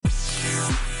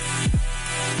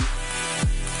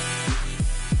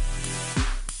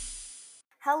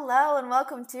Hello and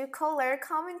welcome to Kohler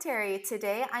Commentary.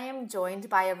 Today I am joined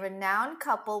by a renowned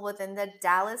couple within the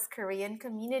Dallas Korean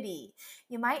community.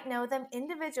 You might know them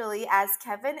individually as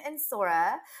Kevin and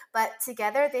Sora, but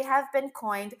together they have been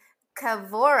coined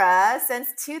Kavora since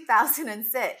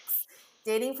 2006.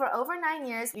 Dating for over 9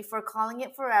 years before calling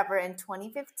it forever in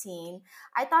 2015,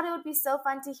 I thought it would be so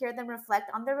fun to hear them reflect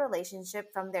on their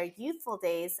relationship from their youthful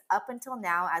days up until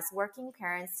now as working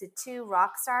parents to two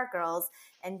rock star girls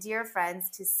and dear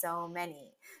friends to so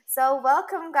many. So,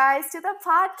 welcome, guys, to the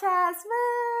podcast.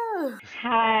 Woo! Hello.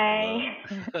 Hi.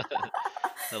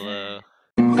 Hello.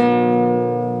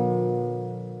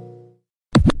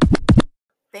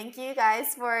 Thank you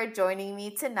guys for joining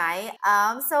me tonight.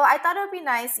 So I thought it would be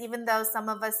nice, even though some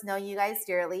of us know you guys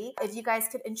dearly, if you guys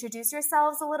could introduce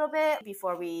yourselves a little bit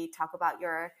before we talk about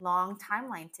your long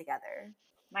timeline together.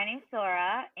 My name's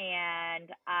Sora, and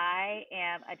I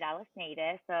am a Dallas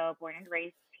native, so born and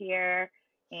raised here.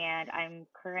 And I'm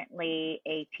currently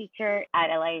a teacher at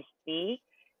LISD.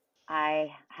 I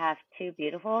have two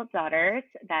beautiful daughters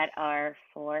that are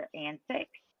 4 and 6.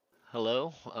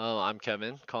 Hello. I'm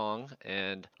Kevin Kong,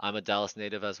 and I'm a Dallas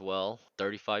native as well,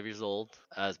 35 years old.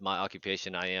 As my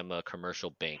occupation, I am a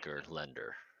commercial banker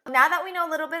lender. Now that we know a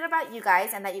little bit about you guys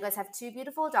and that you guys have two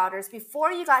beautiful daughters,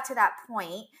 before you got to that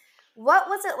point, what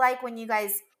was it like when you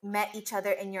guys met each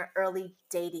other in your early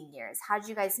dating years? How did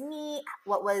you guys meet?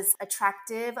 What was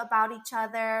attractive about each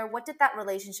other? What did that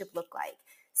relationship look like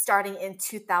starting in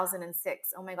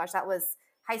 2006? Oh my gosh, that was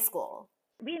high school.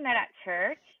 We met at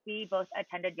church. We both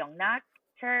attended Yongnak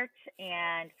Church,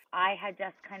 and I had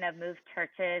just kind of moved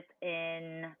churches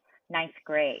in ninth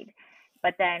grade.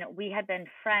 But then we had been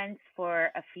friends for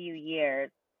a few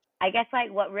years. I guess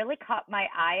like what really caught my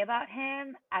eye about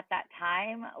him at that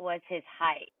time was his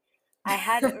height. I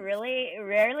had really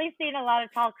rarely seen a lot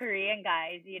of tall Korean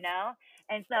guys, you know?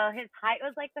 And so his height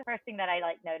was like the first thing that I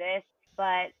like noticed,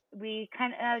 but we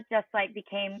kind of just like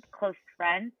became close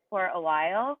friends for a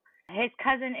while. His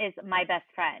cousin is my best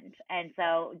friend, and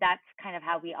so that's kind of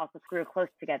how we also grew close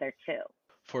together too.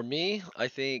 For me, I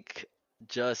think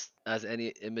just as any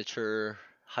immature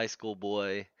high school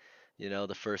boy,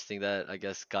 the first thing that I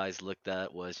guess guys looked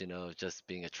at was, just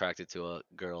being attracted to a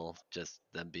girl, just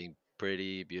them being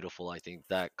pretty, beautiful. I think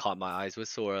that caught my eyes with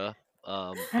Sora.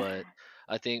 But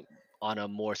I think on a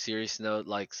more serious note,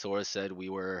 like Sora said, we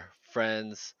were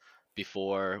friends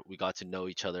before we got to know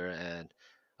each other, and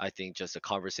I think just the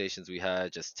conversations we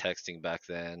had, just texting back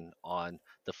then on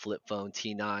the flip phone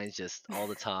T9s, just all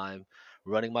the time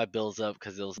running my bills up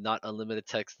because it was not unlimited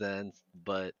text then,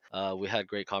 but we had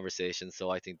great conversations. So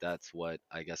I think that's what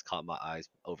I guess caught my eyes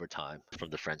over time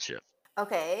from the friendship.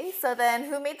 Okay, so then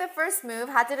who made the first move?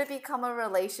 How did it become a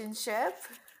relationship?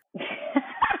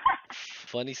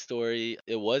 Funny story,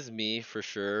 it was me for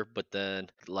sure, but then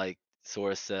like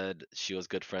Sora said, she was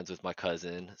good friends with my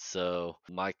cousin. So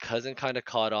my cousin kind of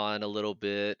caught on a little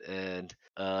bit, and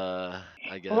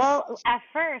I guess Well, at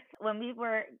first, when we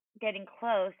were getting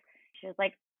close, she was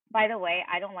like, by the way,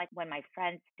 I don't like when my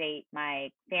friends date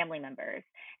my family members.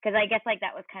 Because I guess like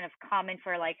that was kind of common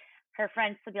for like her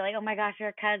friends to be like, oh my gosh,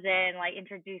 your cousin, like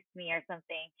introduce me or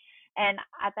something. And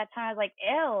at that time, I was like,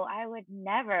 ew, I would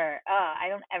never, I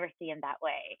don't ever see him that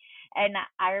way. And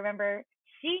I remember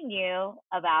she knew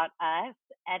about us,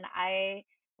 and I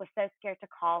was so scared to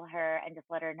call her and just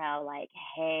let her know, like,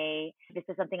 hey, this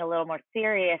is something a little more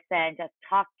serious than just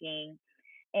talking.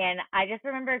 And I just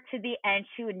remember to the end,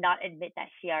 she would not admit that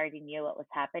she already knew what was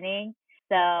happening.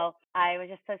 So I was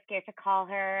just so scared to call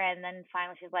her. And then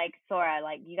finally, she's like, Sora,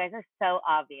 like, you guys are so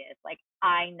obvious. Like,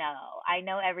 I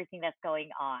know everything that's going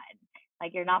on.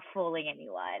 Like, you're not fooling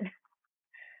anyone.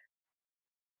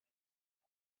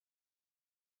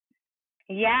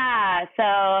 Yeah,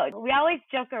 so we always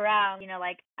joke around,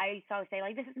 like I used to always say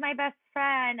like this is my best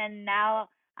friend, and now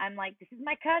I'm like this is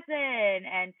my cousin,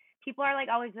 and people are like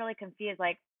always really confused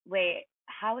like wait,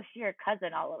 how is she your cousin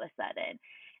all of a sudden?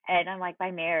 And I'm like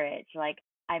by marriage, like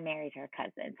I married her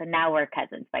cousin. So now we're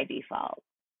cousins by default.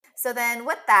 So then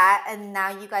with that, and now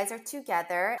you guys are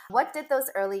together, what did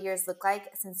those early years look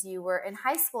like since you were in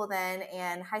high school then?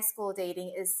 And high school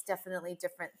dating is definitely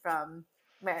different from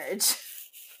marriage.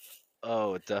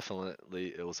 oh,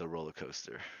 definitely it was a roller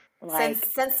coaster. since Like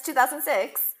since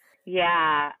 2006.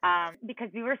 yeah, because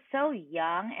we were so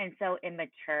young and so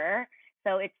immature.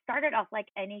 So it started off like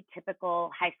any typical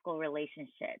high school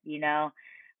relationship,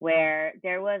 where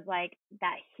there was like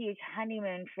that huge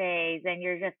honeymoon phase and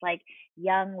you're just like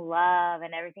young love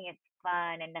and everything is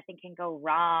fun and nothing can go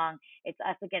wrong. It's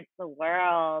us against the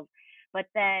world. But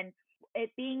then it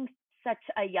being such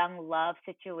a young love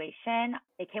situation,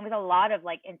 it came with a lot of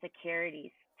like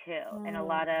insecurities too, and a Mm.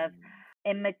 lot of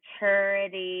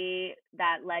immaturity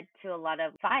that led to a lot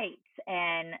of fights,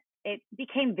 and it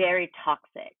became very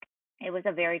toxic. It was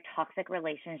a very toxic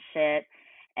relationship,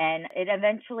 and it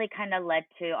eventually kind of led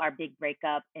to our big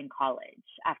breakup in college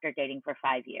after dating for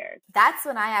 5 years. That's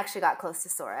when I actually got close to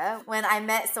Sora. When I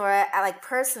met Sora, like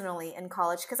personally in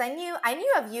college, because I knew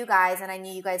of you guys, and I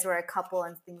knew you guys were a couple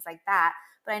and things like that.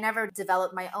 But I never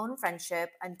developed my own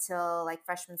friendship until like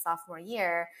freshman sophomore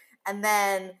year, and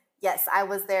then yes, I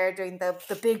was there during the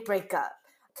big breakup.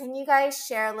 Can you guys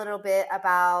share a little bit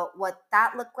about what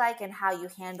that looked like and how you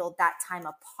handled that time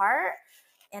apart,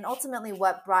 and ultimately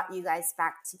what brought you guys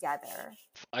back together?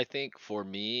 I think for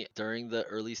me, during the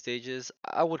early stages,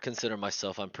 I would consider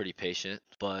myself I'm pretty patient,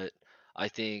 but I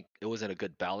think it wasn't a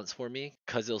good balance for me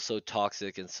because it was so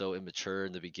toxic and so immature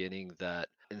in the beginning that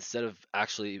instead of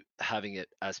actually having it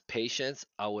as patience,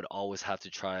 I would always have to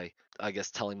try, I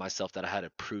guess, telling myself that I had to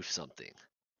prove something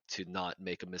to not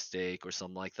make a mistake or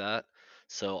something like that.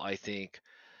 So I think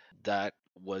that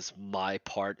was my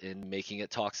part in making it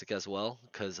toxic as well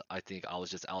because I think I was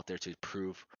just out there to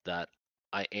prove that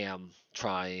I am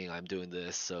trying, I'm doing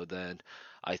this. So then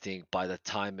I think by the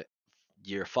time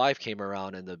year 5 came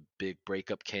around and the big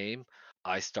breakup came,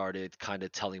 I started kind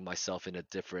of telling myself in a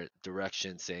different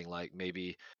direction, saying like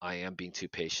maybe I am being too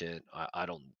patient. I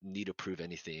don't need to prove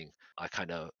anything. I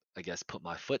kind of, I guess, put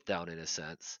my foot down in a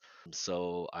sense.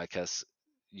 So I guess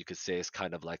you could say it's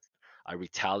kind of like I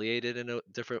retaliated in a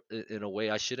different in a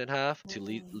way I shouldn't have to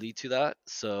Mm. lead to that.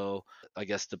 So I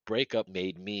guess the breakup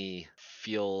made me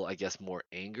feel, I guess, more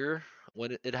anger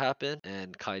when it happened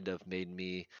and kind of made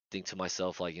me think to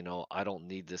myself like, I don't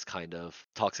need this kind of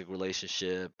toxic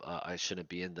relationship. I shouldn't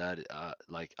be in that.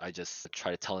 Like I just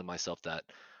try to telling myself that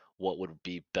what would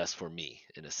be best for me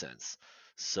in a sense.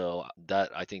 So that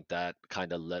I think that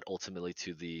kind of led ultimately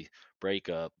to the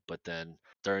breakup. But then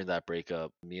during that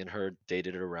breakup, me and her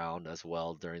dated around as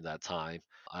well during that time.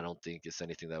 I don't think it's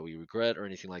anything that we regret or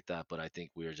anything like that, but I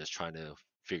think we were just trying to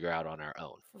figure out on our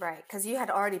own. Right, because you had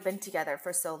already been together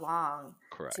for so long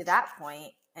to Correct. that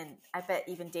point, and I bet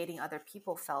even dating other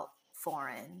people felt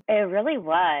foreign. It really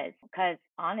was, because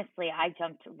honestly, I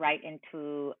jumped right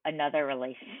into another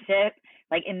relationship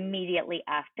like immediately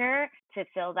after to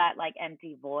fill that like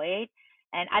empty void.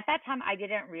 And at that time, I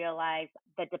didn't realize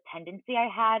the dependency I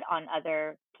had on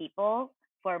other people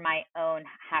for my own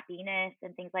happiness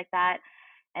and things like that.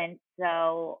 And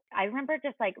so I remember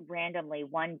just like randomly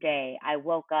one day I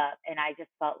woke up and I just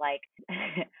felt like,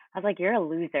 I was like, you're a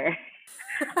loser.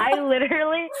 I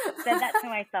literally said that to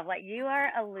myself, like, you are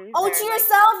a Oh, to loser. Like,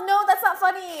 yourself? No, that's not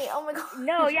funny. Oh my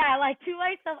no, gosh. yeah, like to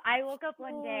myself, I woke up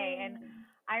one day and Mm.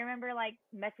 I remember like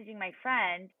messaging my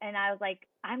friend and I was like,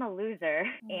 I'm a loser.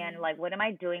 And Mm. like, what am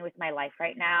I doing with my life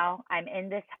right now? I'm in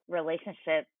this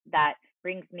relationship that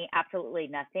brings me absolutely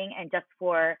nothing and just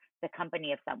for the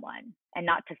company of someone and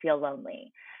not to feel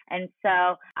lonely. And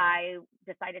so I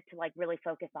decided to like really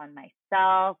focus on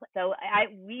myself. So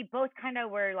we both kind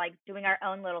of were like doing our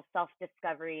own little self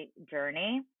discovery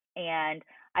journey. And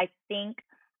I think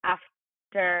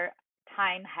after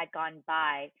time had gone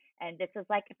by, and this is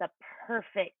like the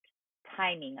perfect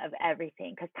timing of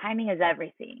everything because timing is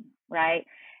everything, right?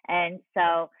 And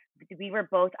so we were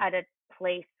both at a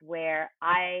place where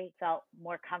I felt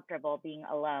more comfortable being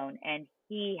alone, and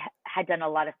he had done a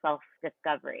lot of self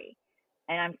discovery.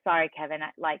 And I'm sorry, Kevin,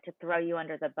 I'd like to throw you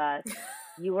under the bus.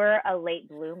 You were a late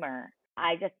bloomer.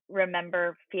 I just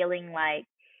remember feeling like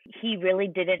he really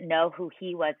didn't know who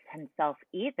he was himself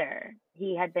either.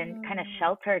 He had been kind of Mm.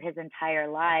 sheltered his entire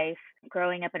life,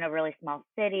 growing up in a really small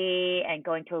city and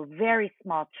going to a very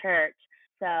small church.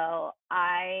 So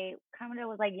I kind of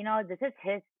was like, this is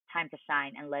his time to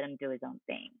shine and let him do his own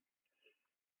thing.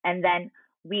 And then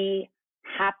we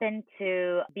happened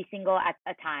to be single at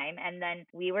a time, and then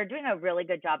we were doing a really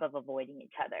good job of avoiding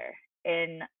each other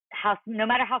in how, no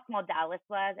matter how small Dallas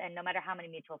was and no matter how many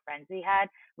mutual friends we had,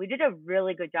 we did a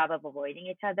really good job of avoiding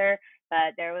each other.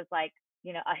 But there was like,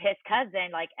 his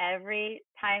cousin, like every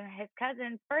time his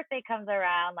cousin's birthday comes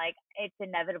around, like it's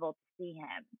inevitable to see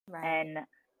him. Right. And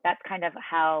that's kind of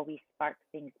how we sparked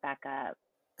things back up.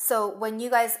 So when you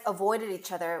guys avoided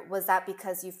each other, was that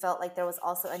because you felt like there was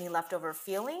also any leftover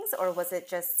feelings, or was it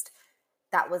just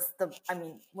that was I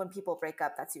mean, when people break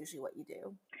up, that's usually what you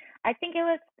do. I think it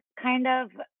was kind of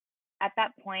at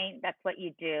that point, that's what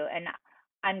you do. And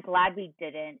I'm glad we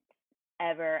didn't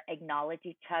ever acknowledge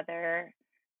each other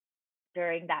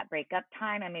during that breakup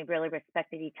time, and we really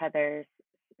respected each other's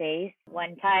space.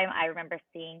 One time I remember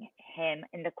seeing him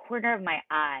in the corner of my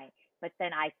eye, but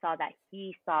then I saw that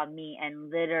he saw me and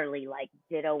literally like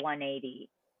did a 180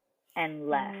 and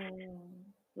left. Mm.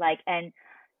 Like, and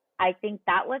I think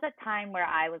that was a time where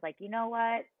I was like, you know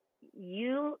what,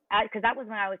 because that was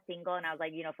when I was single and I was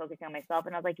like, focusing on myself,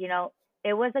 and I was like,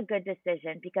 it was a good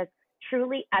decision because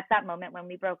truly at that moment when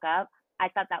we broke up, I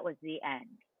thought that was the end.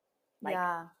 Like,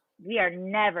 Yeah. we are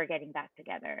never getting back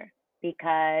together,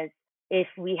 because if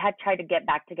we had tried to get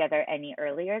back together any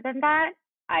earlier than that,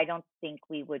 I don't think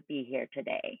we would be here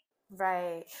today.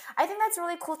 Right. I think that's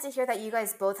really cool to hear that you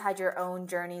guys both had your own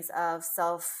journeys of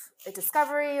self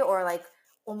discovery or like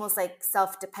almost like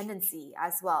self dependency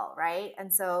as well, right?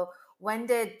 And so when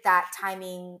did that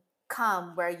timing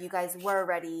come where you guys were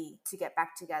ready to get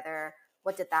back together?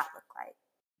 What did that look like?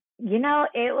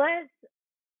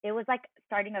 It was like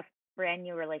starting a brand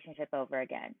new relationship over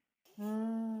again. It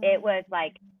Mm. was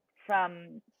like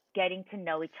from getting to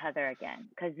know each other again,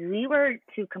 because we were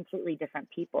two completely different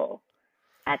people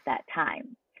at that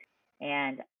time.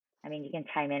 And I mean, you can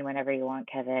chime in whenever you want,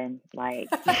 Kevin. Like,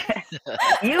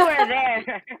 you were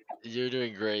there. You're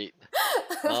doing great.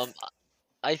 Um,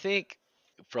 I think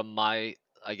from my,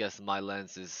 I guess my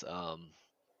lens is,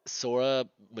 Sora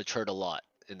matured a lot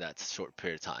in that short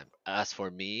period of time. As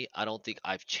for me, I don't think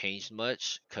I've changed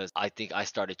much because I think I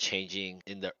started changing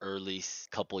in the early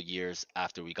couple years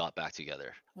after we got back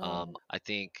together. Mm. I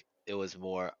think it was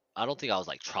more, I don't think I was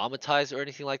like traumatized or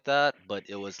anything like that, but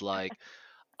it was like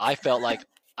I felt like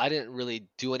I didn't really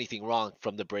do anything wrong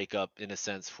from the breakup in a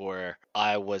sense where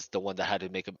I was the one that had to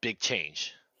make a big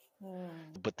change.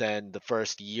 Mm. But then the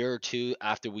first year or two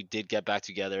after we did get back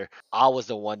together, I was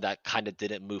the one that kind of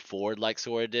didn't move forward like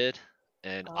Sora did.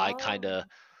 And I kind Oh. of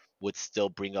would still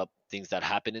bring up things that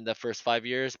happened in the first 5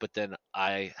 years. But then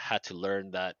I had to learn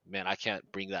that, man, I can't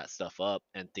bring that stuff up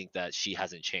and think that she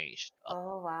hasn't changed.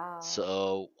 Oh, wow.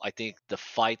 So I think the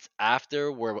fights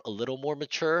after were a little more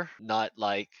mature, not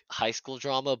like high school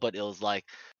drama, but it was like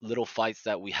little fights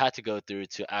that we had to go through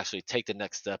to actually take the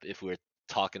next step if we were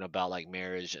talking about like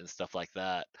marriage and stuff like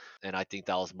that. And I think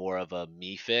that was more of a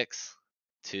me fix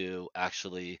to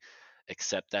actually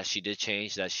accept that she did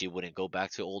change, that she wouldn't go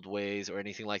back to old ways or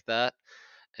anything like that.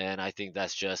 And I think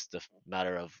that's just a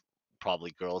matter of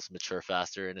probably girls mature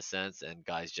faster in a sense, and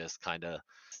guys just kind of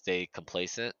stay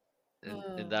complacent in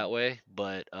Mm. that way.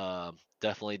 But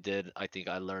definitely did. I think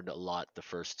I learned a lot the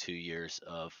first 2 years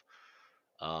of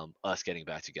us getting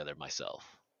back together myself.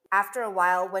 After a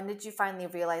while, when did you finally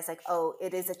realize, like, oh,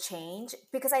 it is a change?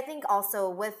 Because I think also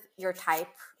with your type,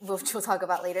 which we'll talk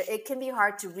about later, it can be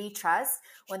hard to retrust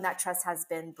when that trust has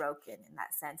been broken in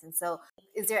that sense. And so,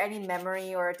 is there any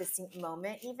memory or a distinct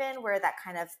moment even where that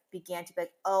kind of began to be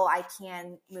like, oh, I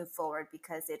can move forward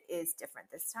because it is different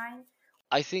this time?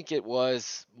 I think it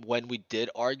was when we did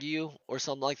argue or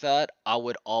something like that, I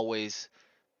would always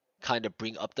kind of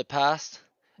bring up the past,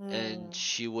 and Mm.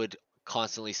 she would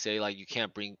constantly say like you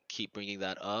can't keep bringing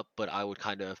that up, but I would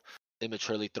kind of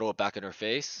immaturely throw it back in her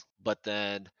face. But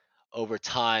then over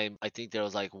time, I think there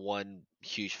was like one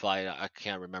huge fight. I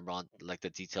can't remember on like the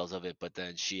details of it, but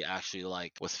then she actually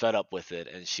like was fed up with it,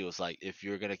 and she was like, if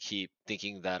you're gonna keep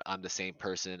thinking that I'm the same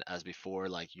person as before,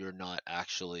 like you're not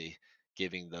actually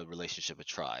giving the relationship a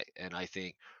try. And I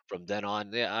think from then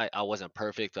on, yeah, I wasn't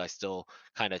perfect. I still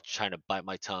kind of trying to bite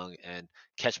my tongue and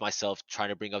catch myself trying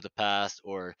to bring up the past,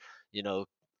 or you know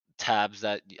tabs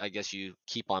that I guess you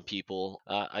keep on people.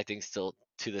 I think still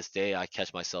to this day I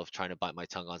catch myself trying to bite my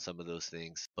tongue on some of those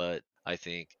things, but I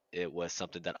think it was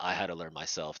something that I had to learn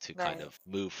myself to kind Right. of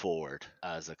move forward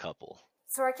as a couple.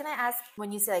 Sora, can I ask,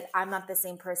 when you say like I'm not the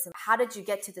same person, how did you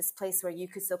get to this place where you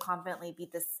could so confidently be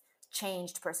this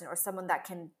changed person or someone that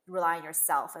can rely on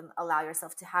yourself and allow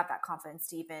yourself to have that confidence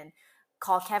to even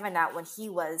call Kevin out when he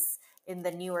was in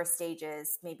the newer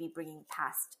stages, maybe bringing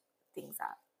past things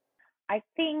up? I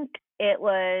think it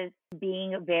was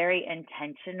being very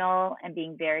intentional and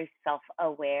being very self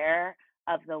aware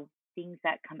of the things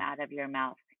that come out of your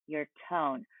mouth, your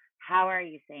tone. How are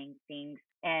you saying things?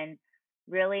 And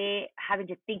really having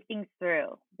to think things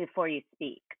through before you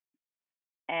speak,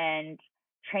 and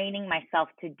training myself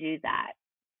to do that.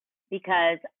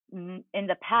 Because in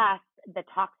the past, the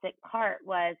toxic part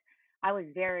was I was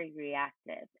very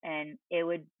reactive, and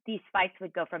these fights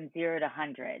would go from 0 to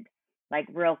 100 like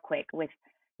real quick, with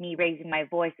me raising my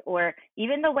voice or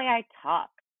even the way I talk.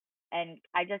 And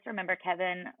I just remember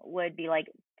Kevin would be like,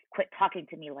 quit talking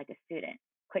to me like a student,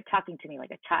 quit talking to me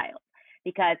like a child,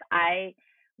 because I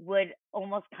would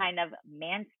almost kind of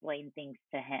mansplain things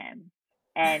to him.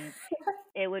 And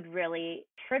it would really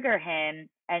trigger him,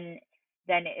 and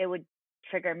then it would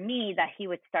trigger me that he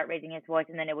would start raising his voice,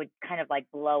 and then it would kind of like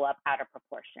blow up out of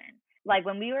proportion. Like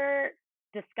when we were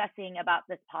discussing about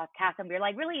this podcast and we were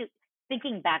like really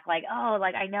thinking back, like, oh,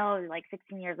 like I know like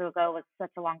 16 years ago was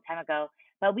such a long time ago,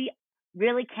 but we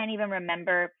really can't even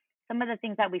remember some of the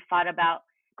things that we fought about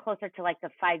closer to like the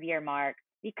 5 year mark,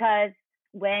 because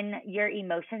when your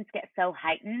emotions get so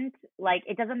heightened, like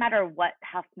it doesn't matter what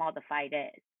how small the fight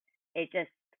is, it just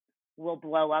will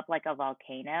blow up like a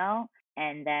volcano.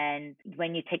 And then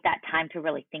when you take that time to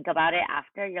really think about it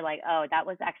after, you're like, oh, that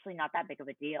was actually not that big of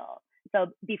a deal. So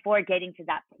before getting to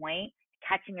that point,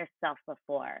 catching yourself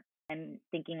before and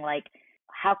thinking like,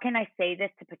 how can I say this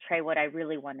to portray what I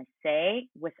really want to say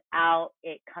without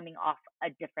it coming off a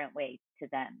different way to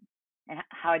them? And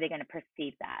how are they going to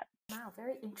perceive that? Wow,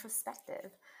 very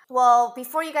introspective. Well,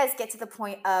 before you guys get to the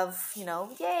point of,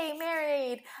 yay,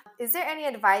 married, is there any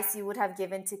advice you would have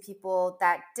given to people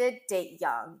that did date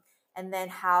young, and then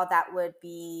how that would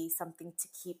be something to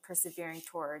keep persevering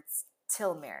towards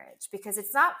till marriage? Because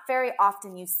it's not very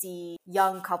often you see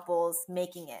young couples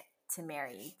making it to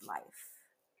married life.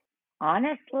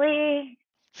 Honestly,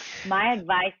 my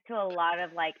advice to a lot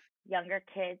of like younger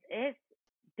kids is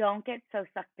don't get so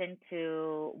sucked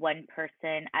into one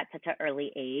person at such an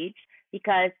early age,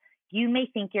 because you may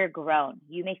think you're grown.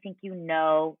 You may think you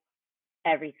know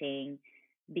everything,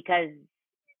 because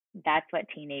that's what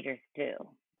teenagers do.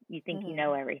 You think you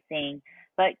know everything,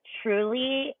 but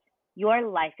truly your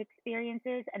life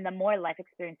experiences and the more life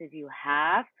experiences you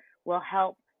have will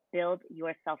help build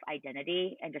your self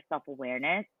identity and your self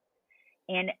awareness.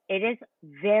 And it is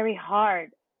very hard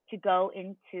to go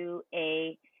into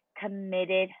a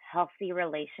committed, healthy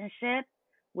relationship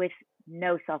with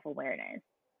no self awareness.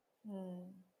 Mm.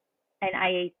 And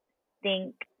I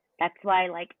think that's why,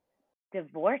 like,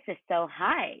 divorce is so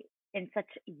high in such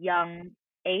young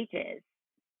ages.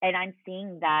 And I'm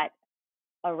seeing that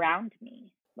around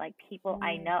me. Like, people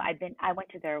I know, I went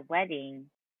to their wedding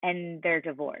and they're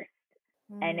divorced.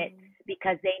 And it's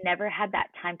because they never had that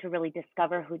time to really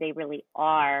discover who they really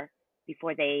are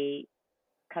before they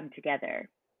come together.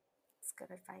 That's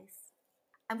good advice.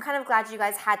 I'm kind of glad you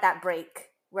guys had that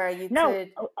break where you No,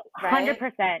 could, 100%.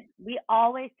 right? We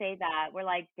always say that. We're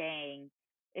like, dang,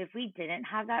 if we didn't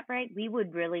have that break, we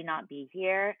would really not be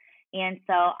here. And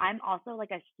so I'm also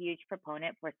like a huge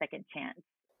proponent for second chance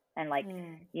and like,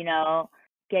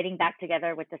 getting back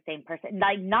together with the same person.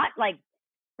 Like, not like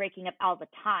breaking up all the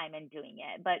time and doing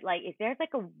it, but like if there's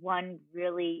like a one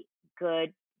really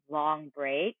good long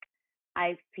break,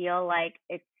 I feel like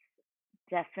it's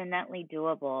definitely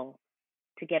doable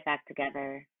to get back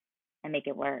together and make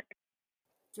it work.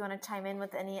 Do you want to chime in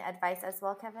with any advice as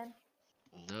well, Kevin?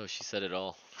 No, she said it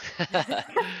all.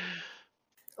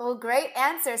 Well, great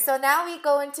answer. So now we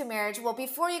go into marriage. Well,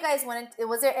 before you guys went into,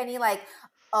 was there any like,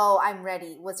 oh, I'm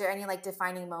ready? Was there any like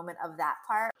defining moment of that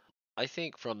part? I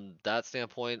think from that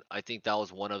standpoint, I think that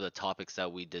was one of the topics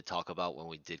that we did talk about when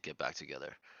we did get back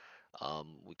together.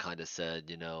 We kind of said,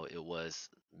 it was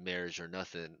marriage or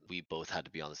nothing. We both had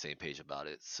to be on the same page about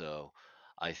it. So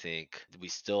I think we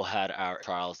still had our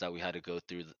trials that we had to go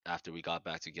through after we got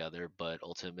back together, but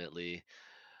ultimately,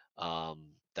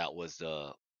 that was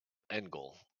the end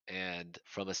goal. And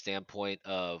from a standpoint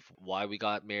of why we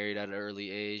got married at an early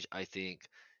age, I think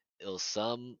it was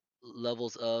some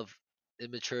levels of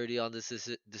immaturity on this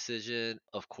decision,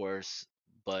 of course,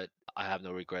 but I have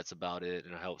no regrets about it,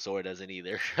 and I hope Sora doesn't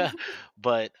either.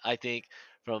 But I think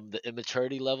from the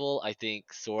immaturity level, I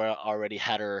think Sora already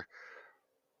had her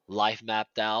life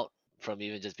mapped out from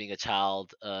even just being a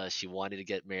child. She wanted to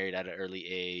get married at an early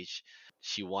age.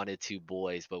 She wanted two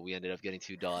boys, but we ended up getting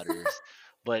two daughters.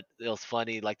 But it was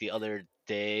funny, like the other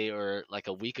day or like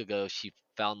a week ago, she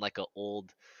found like an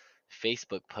old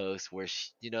Facebook post where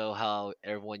you know how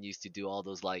everyone used to do all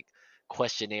those like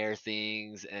questionnaire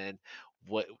things and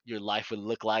what your life would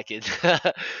look like in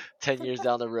 10 years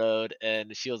down the road,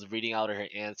 and she was reading out her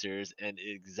answers and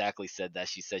it exactly said that.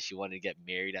 She said she wanted to get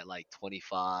married at like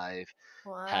 25,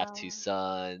 have two Wow.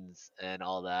 sons and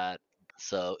all that.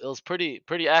 So it was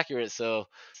pretty accurate. So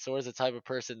Sora's the type of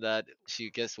person that she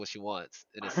gets what she wants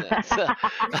in a sense.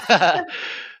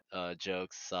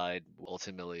 Jokes aside,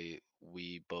 ultimately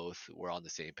we both were on the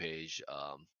same page.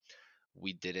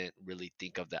 We didn't really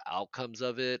think of the outcomes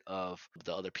of it, of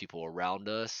the other people around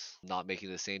us not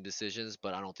making the same decisions,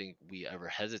 but I don't think we ever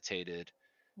hesitated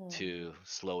to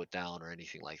slow it down or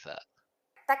anything like that.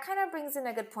 That kind of brings in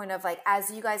a good point of like, as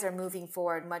you guys are moving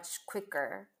forward much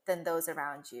quicker than those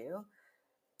around you,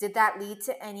 did that lead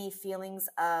to any feelings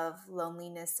of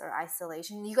loneliness or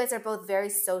isolation? You guys are both very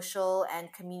social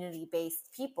and community based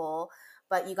people,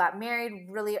 but you got married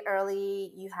really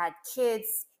early. You had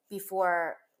kids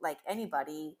before like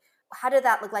anybody. How did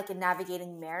that look like in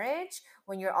navigating marriage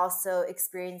when you're also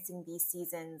experiencing these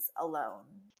seasons alone?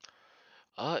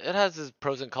 It has its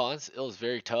pros and cons. It was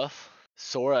very tough.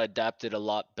 Sora adapted a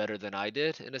lot better than I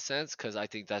did in a sense because I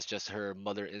think that's just her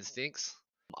mother instincts.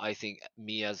 I think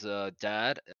me as a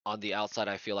dad, on the outside,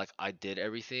 I feel like I did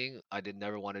everything. I did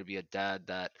never want to be a dad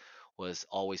that was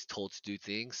always told to do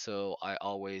things. So I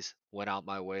always went out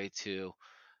my way to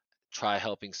try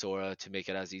helping Sora to make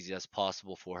it as easy as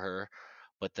possible for her.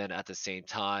 But then at the same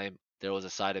time, there was a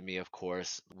side of me, of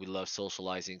course. We love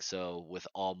socializing. So, with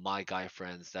all my guy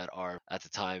friends that are at the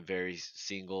time very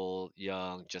single,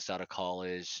 young, just out of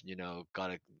college, got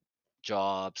a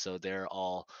job. So, they're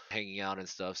all hanging out and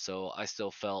stuff. So, I still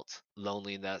felt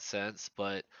lonely in that sense.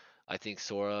 But I think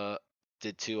Sora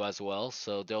did too as well.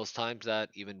 So, there was times that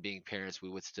even being parents, we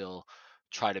would still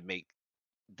try to make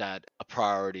that a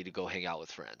priority to go hang out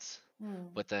with friends. Mm.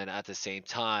 But then at the same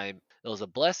time, it was a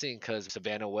blessing because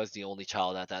Savannah was the only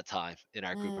child at that time in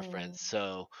our group of Mm. friends.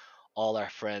 So all our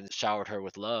friends showered her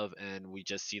with love, and we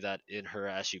just see that in her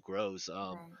as she grows.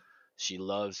 Right. She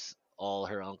loves all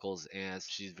her uncles, and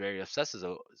she's very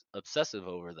obsessive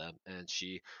over them, and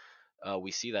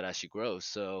we see that as she grows.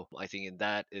 So I think in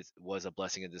that it was a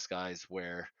blessing in disguise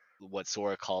where what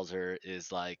Sora calls her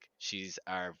is like she's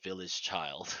our village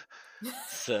child.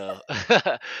 So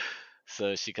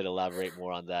so she could elaborate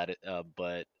more on that.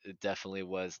 But it definitely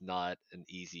was not an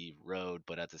easy road.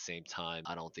 But at the same time,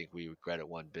 I don't think we regret it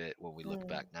one bit when we look Mm.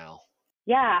 back now.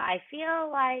 Yeah, I feel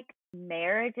like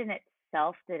marriage in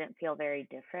itself didn't feel very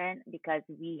different because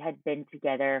we had been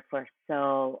together for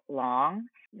so long.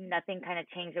 Nothing kind of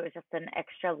changed. It was just an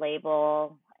extra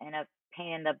label and a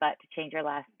pain in the butt to change your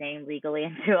last name legally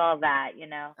and do all that, you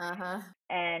know? Uh-huh.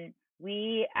 And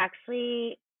we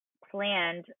actually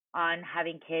planned on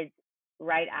having kids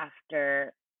right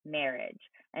after marriage.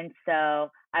 And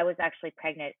so I was actually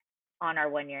pregnant on our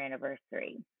 1 year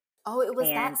anniversary. Oh, it was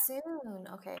that And soon.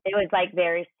 Okay. it was like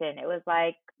very soon. It was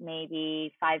like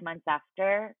maybe 5 months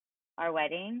after our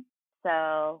wedding.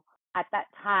 So at that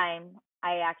time,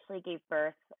 I actually gave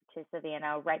birth to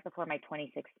Savannah right before my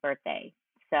 26th birthday.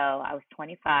 So I was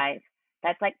 25.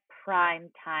 That's like prime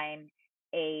time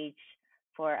age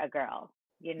for a girl.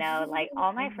 You know, like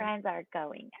all my Mhm. friends are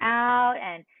going out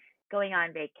and going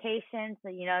on vacation. So,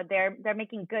 they're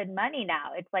making good money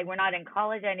now. It's like we're not in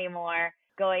college anymore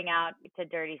going out to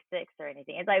Dirty Six or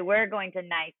anything. It's like we're going to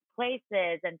nice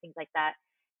places and things like that.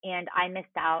 And I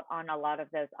missed out on a lot of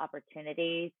those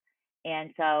opportunities.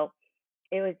 And so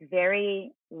it was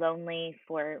very lonely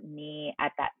for me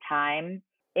at that time.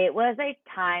 It was a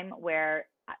time where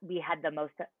we had the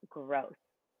most growth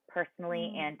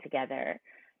personally Mm. and together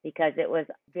because it was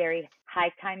very high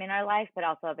time in our life, but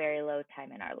also a very low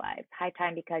time in our lives. High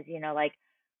time because, like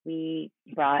we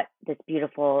brought this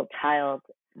beautiful child,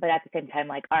 but at the same time,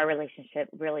 like our relationship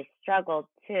really struggled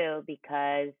too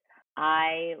because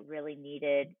I really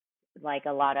needed like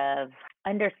a lot of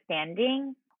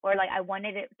understanding, or like I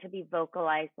wanted it to be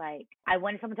vocalized. Like I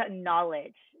wanted someone to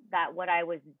acknowledge that what I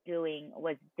was doing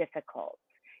was difficult.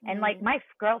 And like Mm. my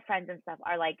girlfriends and stuff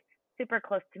are like super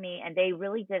close to me and they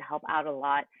really did help out a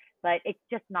lot, but it's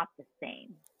just not the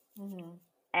same. Mhm.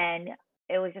 And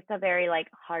it was just a very like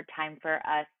hard time for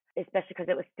us, especially because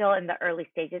it was still in the early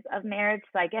stages of marriage.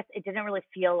 So I guess it didn't really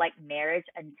feel like marriage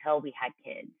until we had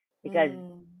kids because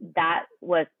Mm. that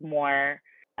was more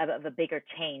of a bigger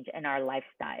change in our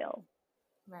lifestyle.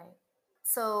 Right.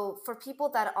 So, for people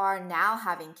that are now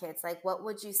having kids, like what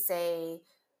would you say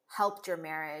helped your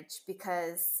marriage?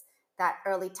 Because that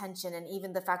early tension and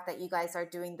even the fact that you guys are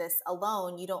doing this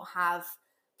alone, you don't have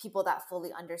people that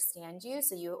fully understand you.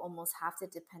 So, you almost have to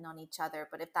depend on each other.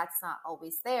 But if that's not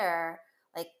always there,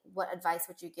 like what advice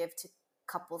would you give to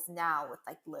couples now with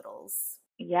like littles?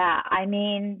 Yeah, I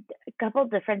mean, a couple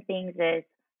different things is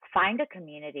find a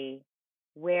community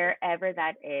wherever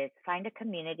that is. Find a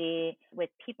community with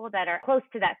people that are close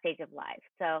to that stage of life.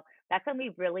 So that's when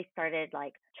we really started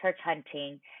like church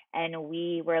hunting, and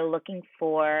we were looking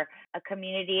for a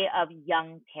community of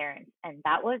young parents, and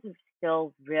that was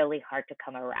still really hard to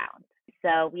come around.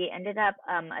 So we ended up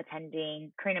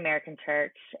attending Korean American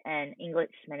church and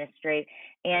English ministry,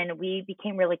 and we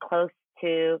became really close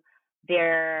to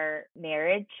their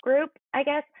marriage group, I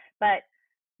guess. But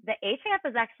the age gap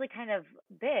is actually kind of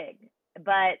big.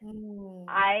 But Mm.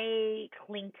 I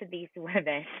cling to these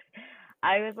women.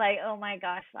 I was like, oh my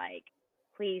gosh, like,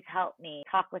 please help me,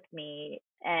 talk with me,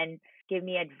 and give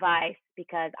me advice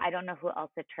because I don't know who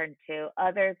else to turn to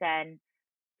other than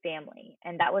family.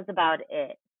 And that was about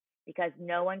it because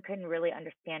no one can really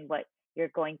understand what you're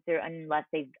going through unless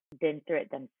they've been through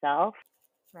it themselves.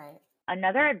 Right.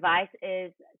 Another advice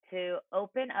is to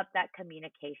open up that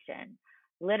communication.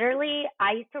 Literally,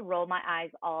 I used to roll my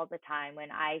eyes all the time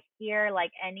when I hear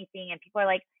like anything and people are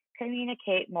like,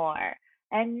 communicate more.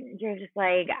 And you're just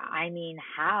like, I mean,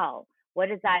 how? What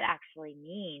does that actually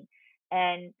mean?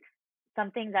 And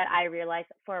something that I realized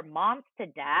for moms to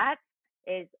dads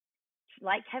is,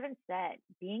 like Kevin said,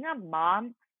 being a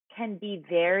mom can be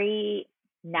very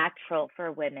natural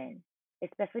for women,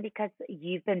 especially because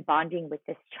you've been bonding with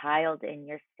this child in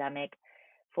your stomach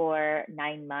for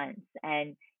 9 months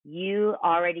and you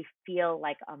already feel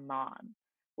like a mom.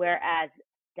 Whereas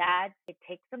dads, it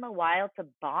takes them a while to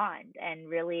bond and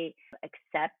really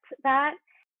accept that.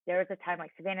 There was a time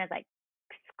like Savannah's like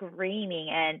screaming,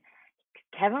 and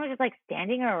Kevin was just like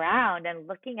standing around and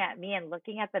looking at me and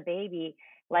looking at the baby,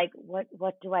 like, what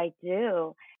do I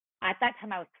do? At that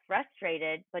time I was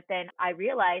frustrated, but then I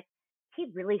realized he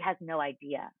really has no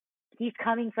idea. He's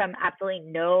coming from absolutely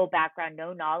no background,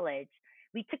 no knowledge.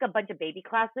 We took a bunch of baby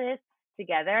classes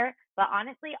together, but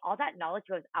honestly, all that knowledge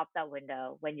goes out that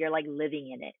window when you're like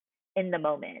living in it in the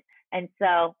moment. And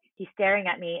so he's staring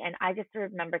at me, and I just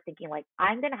remember thinking, like,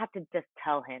 I'm going to have to just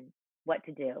tell him what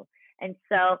to do. And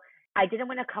so I didn't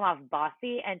want to come off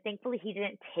bossy, and thankfully he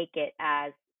didn't take it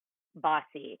as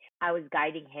bossy. I was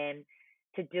guiding him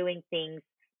to doing things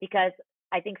because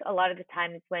I think a lot of the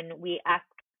times when we ask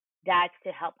dads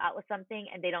to help out with something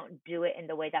and they don't do it in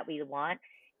the way that we want,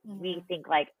 we Mm-hmm. think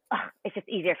like, oh, it's just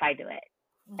easier if I do it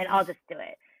and Mm-hmm. I'll just do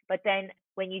it. But then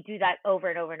when you do that over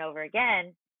and over and over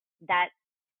again, that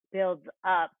builds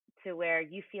up to where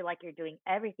you feel like you're doing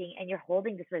everything and you're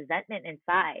holding this resentment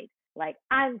inside. Like,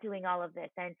 I'm doing all of this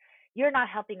and you're not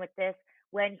helping with this,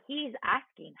 when he's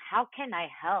asking, how can I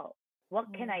help? What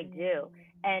can I do?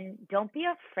 And don't be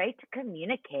afraid to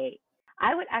communicate.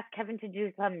 I would ask Kevin to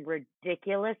do some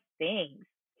ridiculous things.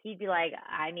 He'd be like,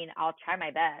 I mean, I'll try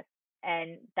my best.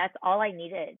 And that's all I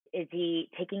needed, is he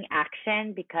taking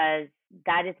action, because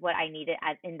that is what I needed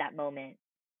in that moment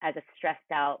as a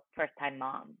stressed out first time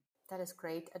mom. That is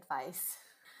great advice.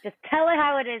 Just tell it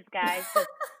how it is, guys. Just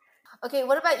Okay,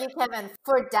 what about you, Kevin?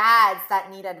 For dads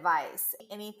that need advice,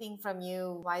 anything from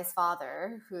you, wise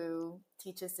father, who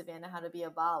teaches Savannah how to be a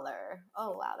baller?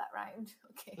 Oh, wow, that rhymed.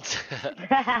 Okay.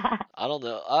 I don't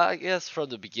know. I guess from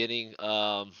the beginning,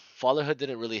 fatherhood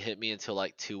didn't really hit me until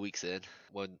like 2 weeks in,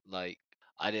 when like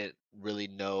I didn't really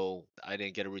know, I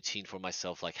didn't get a routine for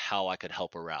myself, like how I could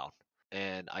help around.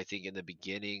 And I think in the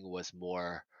beginning was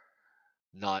more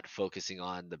not focusing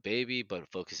on the baby, but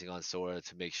focusing on Sora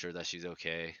to make sure that she's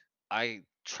okay. I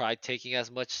tried taking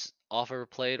as much off her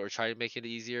plate or try to make it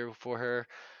easier for her.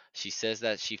 She says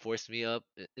that she forced me up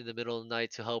in the middle of the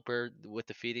night to help her with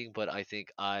the feeding, but I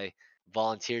think I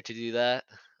volunteered to do that.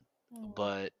 Mm,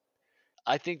 But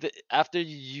I think that after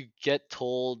you get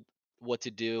told what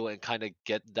to do and kind of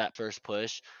get that first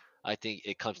push, I think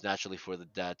it comes naturally for the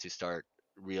dad to start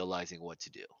realizing what to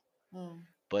do. mm,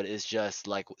 But it's just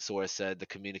like Sora said, the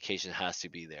communication has to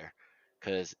be there.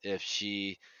 Because if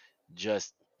she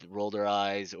just rolled her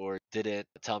eyes or didn't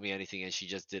tell me anything and she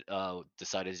just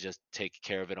decided to just take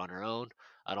care of it on her own,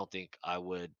 I don't think I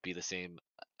would be the same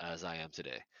as I am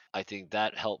today. I think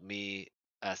that helped me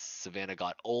as Savannah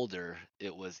got older.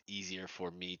 It was easier for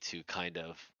me to kind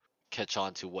of catch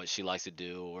on to what she likes to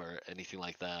do or anything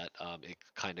like that. It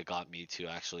kind of got me to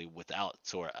actually, without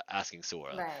Sora asking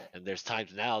Sora. right. And there's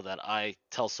times now that I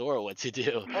tell Sora what to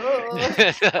do.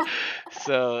 Oh,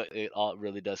 So it all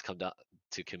really does come down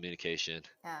to communication.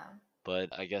 yeah. But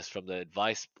I guess from the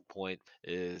advice point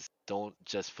is, don't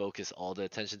just focus all the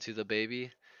attention to the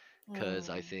baby, because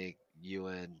I Mm, think you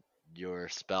and your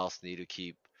spouse need to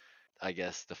keep, I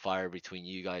guess, the fire between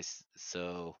you guys.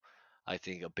 So I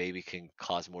think a baby can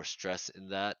cause more stress in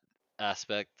that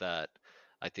aspect, that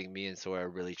I think me and Sora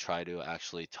really try to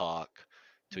actually talk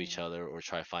to each mm, other or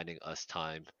try finding us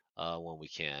time when we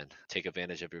can. Take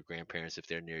advantage of your grandparents if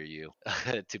they're near you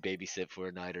to babysit for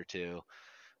a night or two,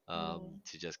 mm.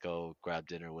 to just go grab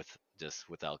dinner with just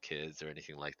without kids or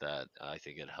anything like that. I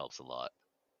think it helps a lot.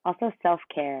 also self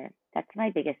care. That's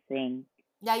my biggest thing.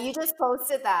 Yeah, you just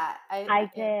posted that. I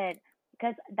did,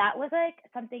 because that was like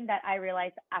something that I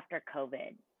realized after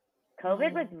COVID.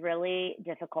 COVID was mm, really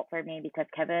difficult for me because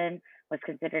Kevin was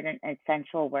considered an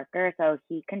essential worker, so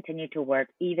he continued to work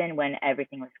even when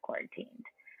everything was quarantined,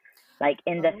 like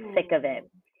in the thick of it.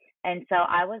 oh, And so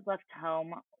I was left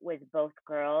home with both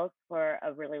girls for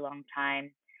a really long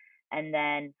time. And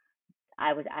then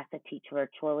I was asked to teach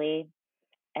virtually,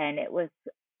 and it was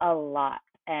a lot.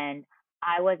 And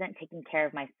I wasn't taking care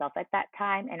of myself at that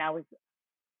time. And I was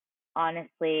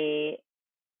honestly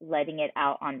letting it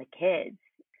out on the kids.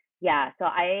 Yeah, so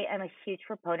I am a huge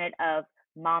proponent of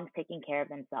moms taking care of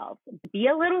themselves. Be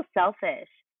a little selfish.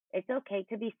 It's okay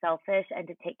to be selfish and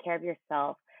to take care of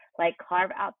yourself. Like,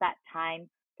 carve out that time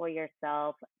for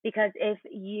yourself, because if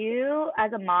you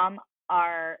as a mom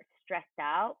are stressed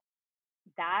out,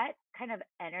 that kind of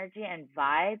energy and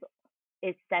vibe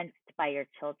is sensed by your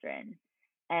children.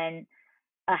 And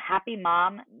a happy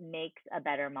mom makes a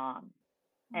better mom.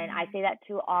 And I Mm. say that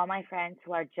to all my friends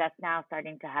who are just now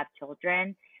starting to have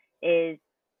children is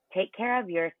take care of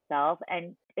yourself,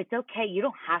 and it's okay. You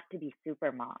don't have to be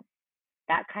super mom.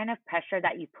 That kind of pressure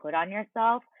that you put on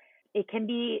yourself, it can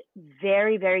be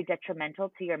very, very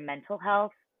detrimental to your mental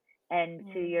health and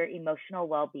to Mm. your emotional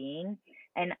well-being.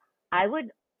 And I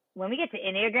would, when we get to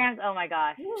Enneagrams, oh my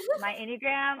gosh, my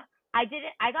Enneagram, I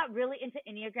got really into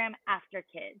Enneagram after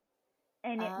kids,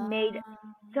 and it made Ah.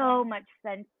 so much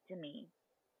sense to me.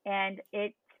 And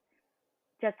it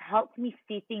just helped me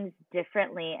see things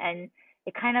differently. And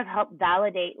it kind of helped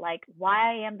validate like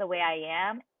why I am the way I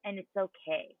am, and it's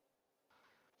okay.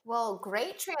 Well,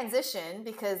 great transition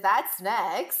because that's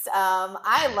next.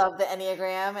 I love the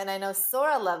Enneagram and I know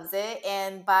Sora loves it.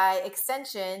 And by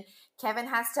extension, Kevin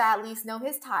has to at least know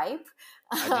his type.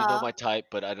 I do know my type,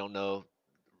 but I don't know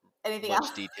Anything else?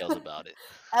 much details about it.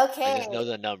 I Okay. just know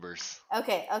the numbers.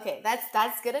 Okay.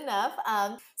 That's good enough.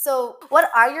 So what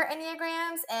are your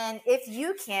Enneagrams? And if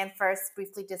you can first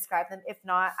briefly describe them, if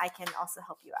not, I can also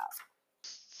help you out.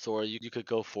 Sora, you could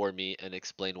go for me and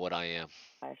explain what I am.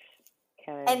 Gosh,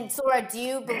 And Kevin, Sora, do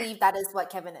you believe that is what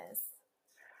Kevin is?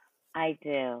 I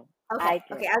do. Okay, I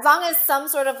do. okay. As long as some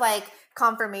sort of like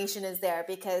confirmation is there,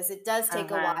 because it does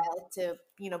take a Uh-huh. while to,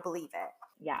 believe it.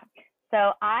 Yeah.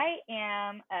 So I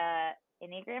am a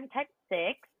Enneagram type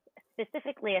 6,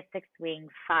 specifically a 6 wing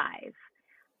 5.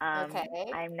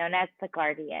 Okay. I'm known as the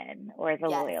guardian or the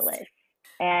Yes. loyalist.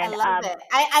 I And love it.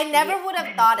 I yeah, never would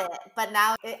have thought it, but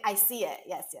now I see it.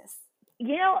 Yes.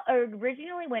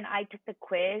 originally when I took the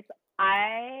quiz,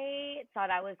 I thought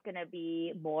I was gonna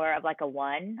be more of like a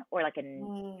 1 or like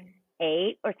an Mm,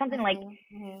 8 or something like mhm,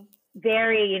 mhm.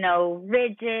 very,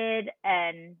 rigid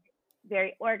and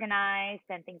very organized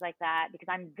and things like that because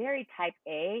I'm very type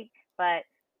A. But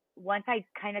once I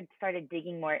kind of started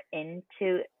digging more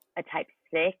into a type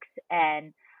 6,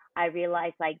 and I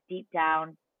realized like deep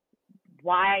down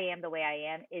why I am the way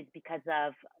I am is because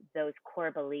of those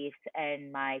core beliefs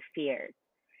and my fears.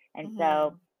 And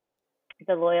so Mhm.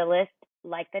 the loyalist,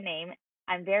 like the name,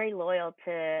 I'm very loyal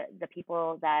to the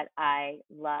people that I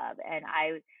love, and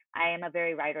I am a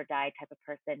very ride or die type of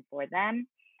person for them.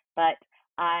 But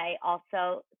I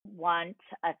also want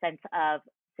a sense of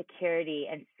security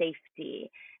and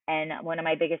safety. And one of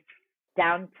my biggest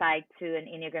downside to an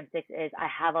Enneagram 6 is I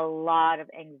have a lot of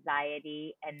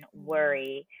anxiety and Mm.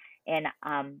 worry. And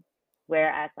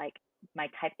whereas like my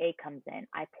type A comes in,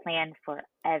 I plan for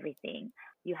everything.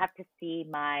 You have to see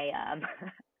my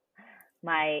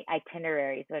my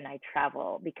itineraries when I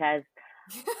travel because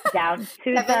down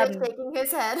to Kevin is the shaking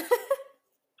his head.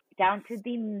 down to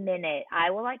the minute,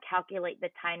 I will like calculate the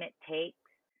time it takes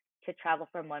to travel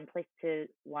from one place to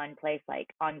one place like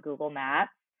on Google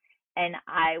Maps, and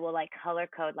I will like color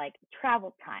code like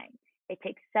travel time. It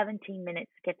takes 17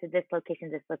 minutes to get to this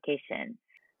location.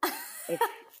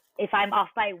 If I'm off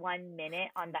by 1 minute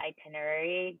on the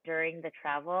itinerary during the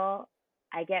travel,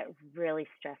 I get really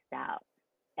stressed out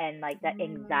and like the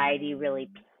anxiety really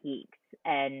Mm. peaks,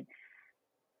 and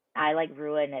I like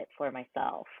ruin it for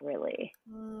myself, really.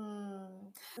 Hmm.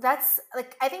 That's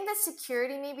like I think the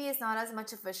security maybe is not as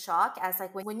much of a shock as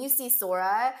like when you see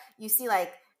Sora, you see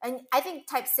like and I think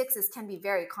type sixes can be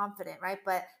very confident, right?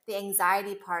 But the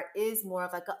anxiety part is more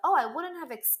of like, oh, I wouldn't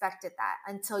have expected that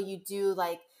until you do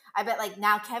like I bet like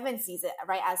now Kevin sees it,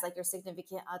 right? As like your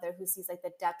significant other who sees like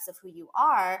the depths of who you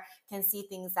are, can see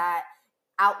things that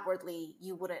outwardly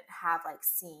you wouldn't have like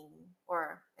seen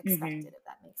or Mhm. expected, if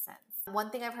that makes sense. One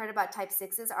thing I've heard about type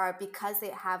sixes are because they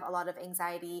have a lot of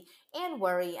anxiety and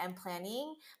worry and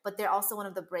planning, but they're also one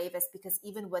of the bravest because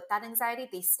even with that anxiety,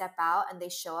 they step out and they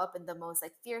show up in the most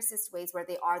like fiercest ways where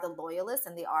they are the loyalists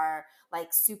and they are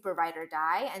like super ride or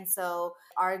die. And so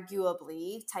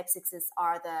arguably type sixes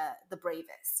are the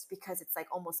bravest because it's like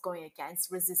almost going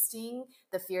against resisting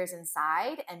the fears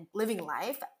inside and living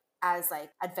life as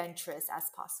like adventurous as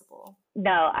possible.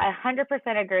 No, I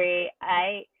 100% agree.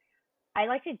 I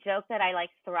like to joke that I like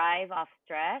thrive off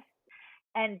stress,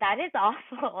 and that is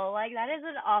awful. Like that is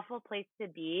an awful place to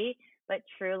be, but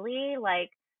truly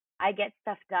like I get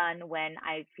stuff done when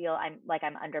I feel I'm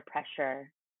under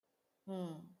pressure.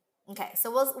 Hmm. Okay,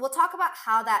 so we'll talk about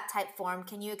how that type formed.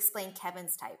 Can you explain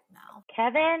Kevin's type now?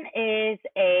 Kevin is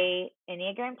a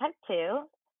Enneagram type 2,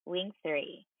 wing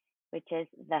 3, which is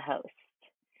the host.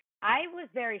 I was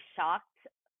very shocked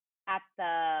at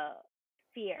the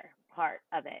fear part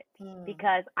of it Hmm.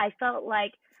 because I felt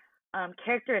like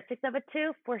characteristics of a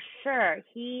 2 for sure.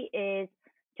 He is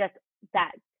just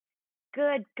that.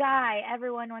 good guy.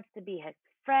 Everyone wants to be his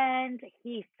friend.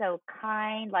 He's so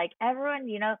kind. Like everyone,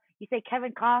 you say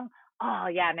Kevin Kong, oh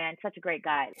yeah, man, such a great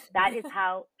guy. That is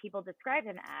how people describe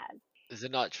him as. Is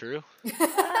it not true?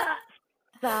 Ah,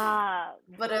 stop,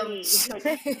 But please.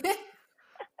 okay.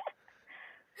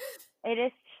 It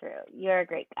is true. You're a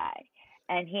great guy.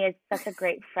 And he is such a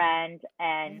great friend,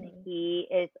 and Mhm. he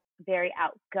is very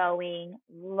outgoing,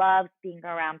 loves being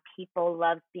around people,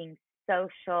 loves being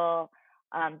social.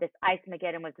 This Ice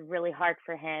Mageddon was really hard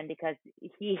for him because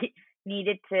he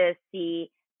needed to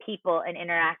see people and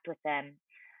interact with them.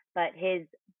 But his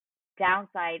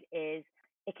downside is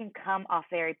it can come off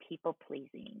very people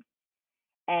pleasing.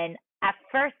 And at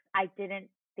first, I didn't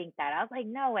think that. I was like,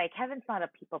 no way, Kevin's not a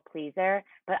people pleaser.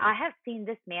 But I have seen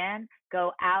this man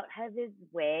go out of his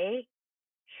way,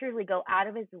 truly go out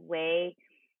of his way,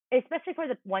 especially for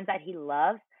the ones that he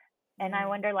loves. And I Mm.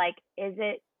 wonder, like, is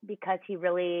it because he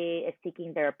really is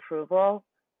seeking their approval?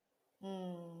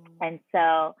 Mm. And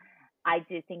so I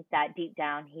do think that deep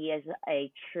down, he is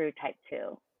a true type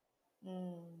two.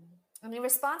 Mm. Any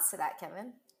response to that,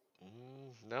 Kevin?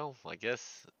 No, I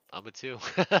guess I'm a two.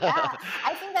 Yeah,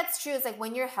 I think that's true. It's like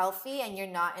when you're healthy and you're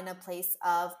not in a place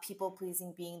of people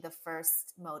pleasing being the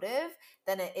first motive,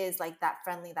 then it is like that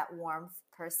friendly, that warm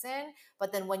person.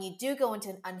 But then when you do go into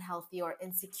an unhealthy or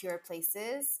insecure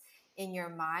places in your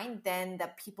mind, then the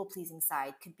people pleasing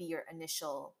side could be your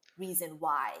initial reason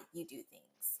why you do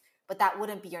things. But that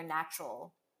wouldn't be your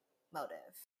natural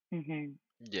motive. Hmm.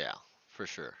 Yeah, for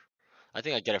sure. I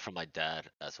think I get it from my dad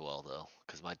as well, though,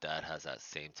 because my dad has that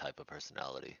same type of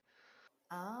personality.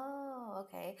 Oh,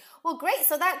 okay. Well, great.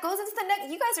 So that goes into the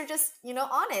next. You guys are just,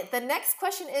 on it. The next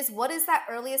question is, what is that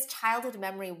earliest childhood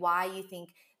memory? Why you think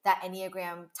that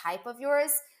Enneagram type of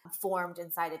yours formed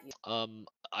inside of you?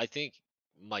 I think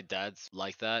my dad's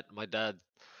like that. My dad,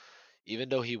 even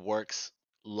though he works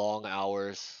long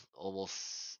hours,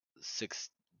 almost 6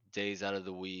 days out of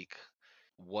the week,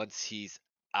 once he's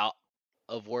out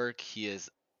of work, he is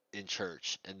in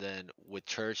church. And then with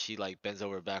church, he like bends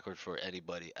over backward for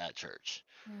anybody at church.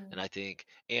 And Mm, I think,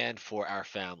 and for our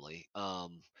family,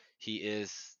 he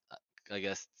is, I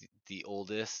guess, the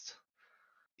oldest.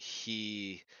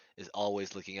 He is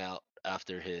always looking out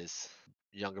after his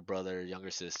younger brother,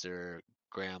 younger sister,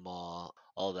 grandma,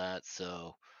 all that.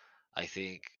 So I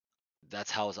think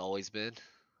that's how it's always been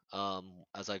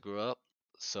as I grew up.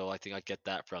 So I think I get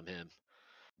that from him.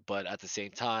 But at the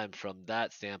same time, from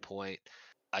that standpoint,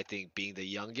 I think being the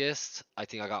youngest, I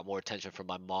think I got more attention from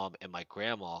my mom and my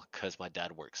grandma because my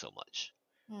dad worked so much.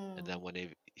 And then mm,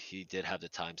 when he did have the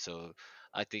time, so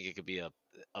I think it could be a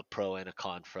pro and a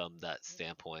con from that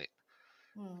standpoint.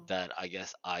 mm. That I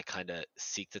guess I kind of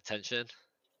seeked attention.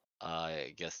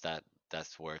 I guess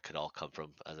that's where it could all come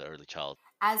from as an early child.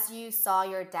 As you saw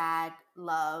your dad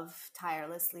love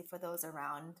tirelessly for those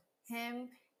around him,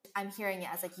 I'm hearing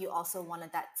it as like you also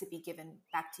wanted that to be given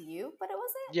back to you, but it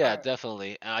wasn't, Yeah, or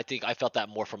definitely. And I think I felt that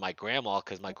more from my grandma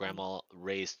because my mm, grandma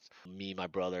raised me, my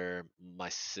brother, my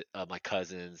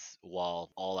cousins,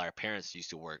 while all our parents used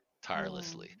to work mm,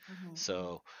 tirelessly. mhm, mhm,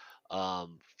 So,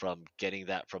 from getting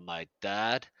that from my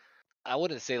dad, I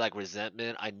wouldn't say like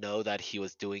resentment. I know that he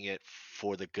was doing it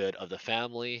for the good of the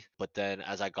family. But then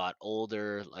as I got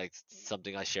older, like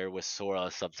something I shared with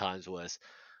Sora sometimes was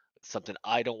something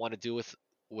I don't want to do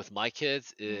with my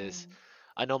kids is mm,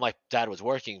 I know my dad was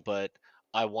working, but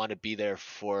I want to be there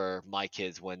for my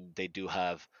kids when they do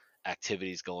have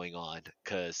activities going on.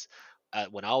 Because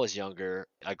when I was younger,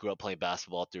 I grew up playing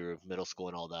basketball through middle school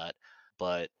and all that,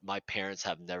 but my parents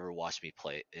have never watched me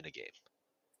play in a game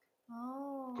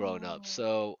growing up. oh,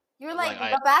 So you're like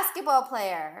like a basketball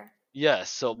player. yes,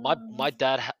 so Mm, my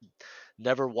dad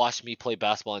never watched me play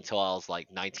basketball until I was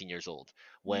like 19 years old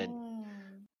when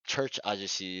mm, church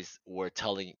agencies were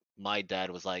telling my dad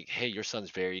was like, "Hey, your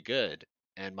son's very good,"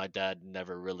 and my dad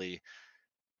never really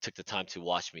took the time to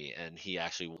watch me, and he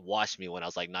actually watched me when I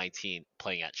was like 19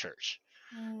 playing at church.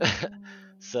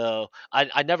 mm. So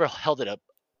I never held it up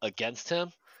against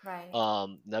him, Right,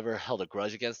 never held a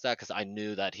grudge against that because I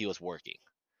knew that he was working.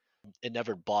 It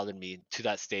never bothered me to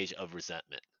that stage of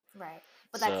resentment. right.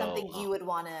 But that's So something you would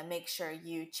want to make sure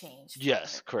you change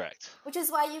yes, for, correct. which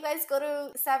is why you guys go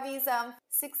to Savvy's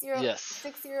 6 year Yes.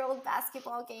 6 year old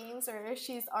basketball games, or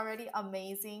she's already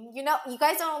amazing. You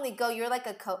guys don't only go. You're like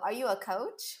a coach. Are you a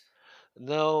coach?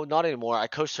 No, not anymore. I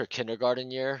coached her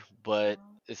kindergarten year, but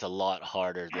Oh, it's a lot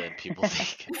harder than people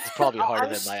think. It's probably oh harder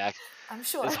than I'm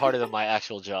it's sure. harder than my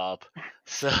actual job.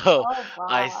 So Oh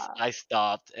wow. I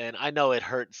stopped, and I know it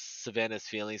hurt Savannah's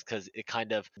feelings because it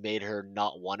kind of made her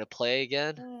not want to play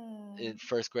again Hmm. in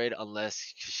first grade,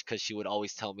 unless because she would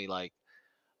always tell me like,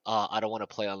 I don't want to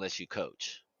play unless you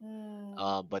coach.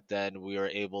 Mm. But then we were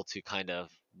able to kind of,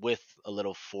 with a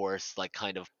little force, like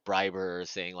kind of bribe her,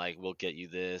 saying like, we'll get you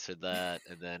this or that.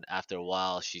 And then after a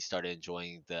while, she started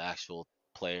enjoying the actual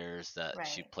players that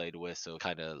she Right. played with. So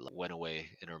kind of went away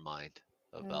in her mind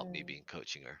about me Mm. being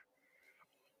coaching her.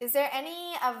 Is there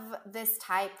any of this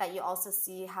type that you also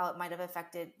see how it might have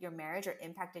affected your marriage or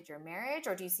impacted your marriage?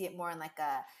 Or do you see it more in like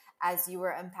a, as you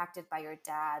were impacted by your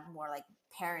dad, more like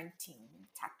parenting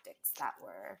tactics that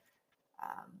were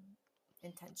um,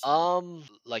 intentional?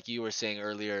 Like you were saying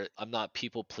earlier, I'm not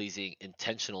people pleasing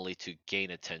intentionally to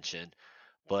gain attention,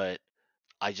 but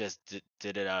I just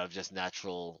did it out of just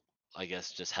natural, I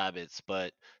guess, just habits.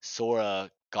 But Sora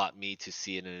got me to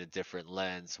see it in a different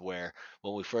lens where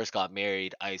when we first got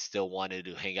married, I still wanted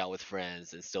to hang out with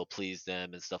friends and still please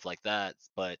them and stuff like that.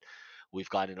 But we've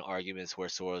gotten into arguments where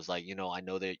Sora's like, I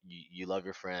know that you love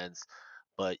your friends,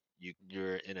 but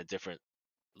you're in a different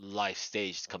life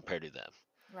stage compared to them.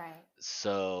 Right.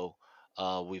 So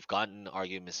we've gotten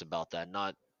arguments about that,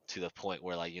 not to the point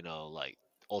where like like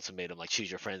ultimatum, like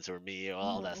choose your friends or me or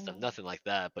all that stuff, Mm-hmm. nothing like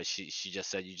that. But she just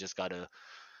said you just gotta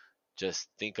just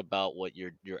think about what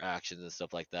your actions and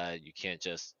stuff like that. You can't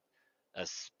just,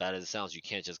 as bad as it sounds, you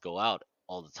can't just go out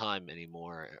all the time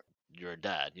anymore. You're a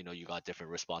dad, you got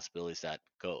different responsibilities that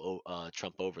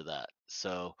trump over that.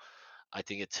 So I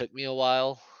think it took me a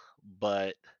while,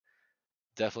 but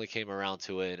definitely came around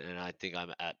to it, and I think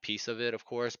I'm at peace of it, of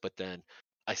course. But then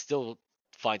I still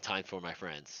find time for my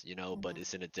friends, but Mm-hmm.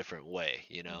 it's in a different way.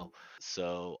 Mm-hmm.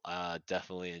 So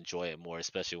definitely enjoy it more,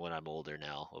 especially when I'm older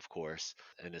now, of course.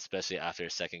 And especially after a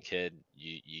second kid,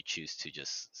 you choose to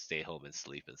just stay home and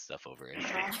sleep and stuff over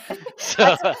anything. Right.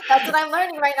 So That's what I'm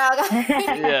learning right now, guys.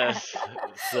 yes,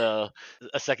 so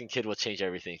a second kid will change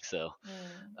everything. So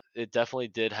Mm. it definitely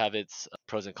did have its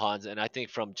pros and cons. And I think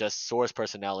from just Sora's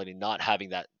personality, not having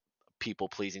that people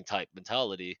pleasing type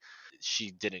mentality,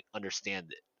 she didn't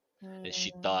understand it. And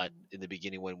she thought Mm. in the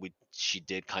beginning when we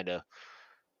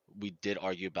did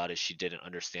argue about it, she didn't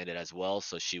understand it as well.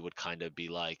 So she would kind of be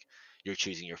like, you're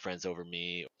choosing your friends over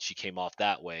me. She came off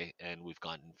that way, and we've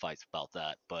gotten in fights about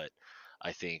that. But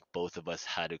I think both of us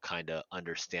had to kind of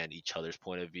understand each other's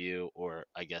point of view, or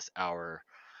I guess our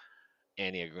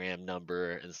Enneagram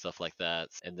number and stuff like that.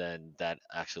 And then that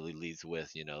actually leads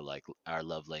with, like our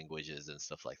love languages and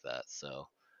stuff like that. So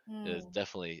it's Mm.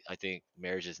 definitely, I think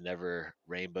marriage is never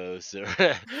rainbows, or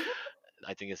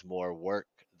I think it's more work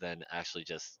than actually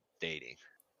just dating.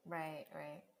 Right,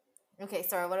 right. Okay,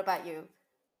 Sora, what about you?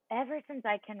 Ever since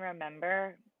I can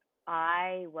remember,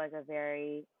 I was a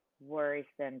very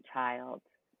worrisome child.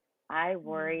 I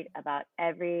Mm. worried about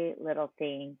every little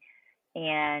thing.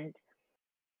 And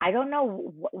I don't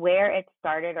know where it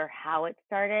started or how it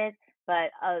started,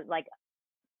 but like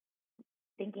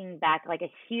thinking back, like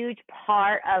a huge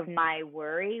part of my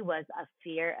worry was a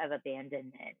fear of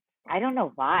abandonment. I don't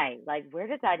know why. Like, where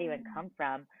did that even Mm. come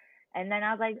from? And then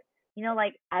I was like,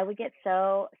 like I would get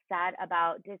so sad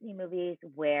about Disney movies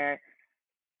where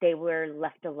they were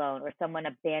left alone or someone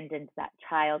abandoned that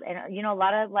child. And, a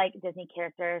lot of like Disney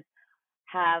characters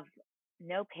have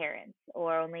no parents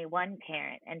or only one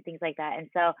parent and things like that. And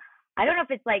so I don't know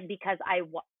if it's like because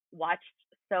watched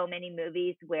so many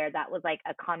movies where that was like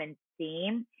a common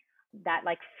theme that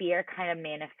like fear kind of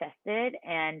manifested.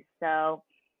 And so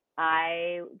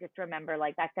I just remember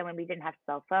like back then when we didn't have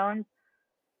cell phones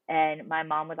and my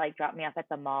mom would like drop me off at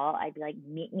the mall, I'd be like,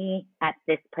 meet me at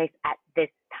this place at this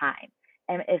time.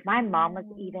 And if my mom was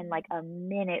even Mm. like a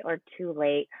minute or two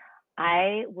late,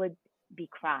 I would be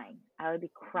crying. I would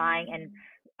be crying and Mm.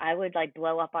 I would like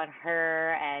blow up on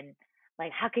her and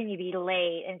like, how can you be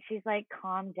late? And she's like,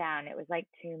 calm down. It was like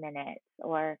 2 minutes.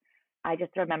 Or I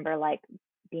just remember like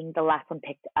being the last one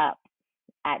picked up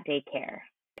at daycare.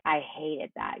 I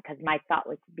hated that because my thought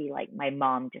was to be like my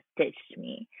mom just ditched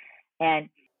me. And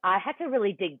I had to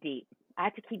really dig deep. I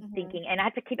had to keep Mm-hmm. thinking and I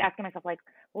had to keep asking myself like,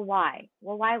 well, why?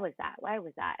 Well, why was that? Why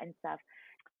was that? And stuff.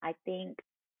 I think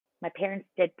my parents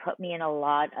did put me in a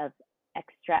lot of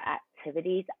extra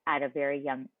activities at a very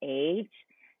young age.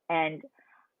 And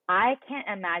I can't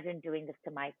imagine doing this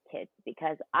to my kids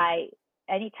because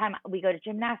anytime we go to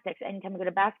gymnastics, anytime we go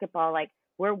to basketball, like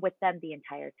we're with them the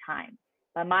entire time.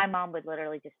 But my mom would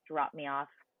literally just drop me off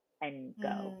and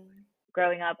go. Mm.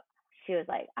 Growing up, she was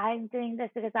like, I'm doing this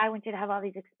because I want you to have all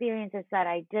these experiences that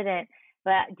I didn't.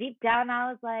 But deep down, I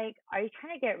was like, are you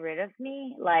trying to get rid of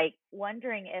me? Like,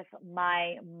 wondering if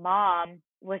my mom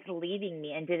was leaving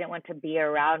me and didn't want to be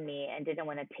around me and didn't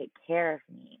want to take care of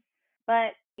me.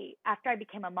 But after I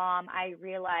became a mom, I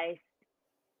realized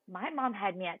my mom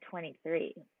had me at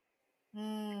 23.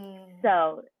 Mm.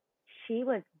 So she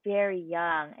was very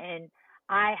young, and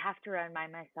I have to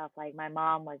remind myself like my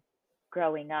mom was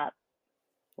growing up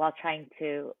while trying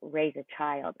to raise a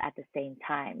child at the same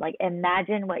time. Like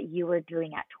imagine what you were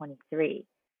doing at 23.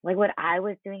 Like what I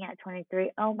was doing at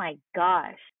 23. Oh my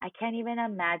gosh. I can't even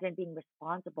imagine being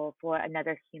responsible for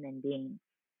another human being.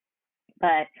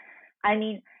 But I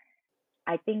mean,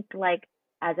 I think like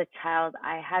as a child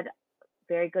I had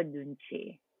very good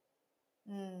nunchi,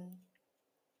 Mm.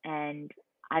 and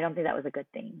I don't think that was a good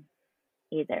thing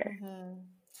either. Hmm.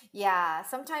 Yeah,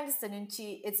 sometimes the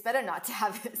nunchi, it's better not to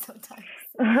have it sometimes.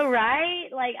 Right?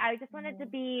 Like I just wanted to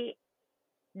Hmm. be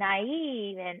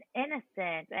naive and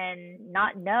innocent and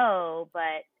not know,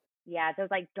 but yeah, those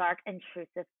like dark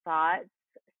intrusive thoughts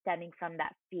stemming from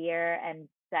that fear and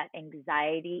that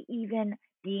anxiety, even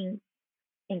being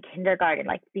in kindergarten,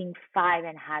 like being 5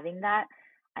 and having that,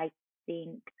 I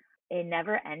think it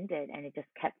never ended and it just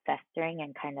kept festering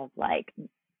and kind of like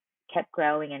kept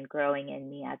growing and growing in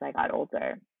me as I got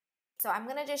older. So I'm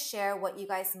going to just share what you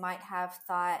guys might have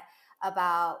thought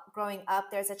about growing up.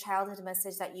 There's a childhood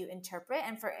message that you interpret.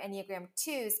 And for Enneagram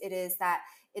 2s, it is that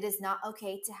it is not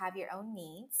okay to have your own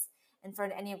needs. And for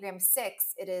an Enneagram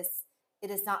 6, it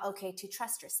is not okay to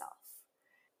trust yourself.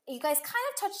 You guys kind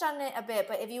of touched on it a bit,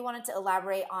 but if you wanted to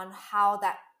elaborate on how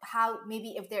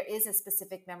maybe if there is a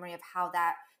specific memory of how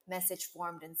that message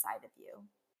formed inside of you.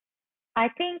 I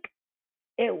think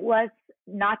it was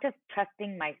not just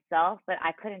trusting myself, but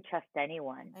I couldn't trust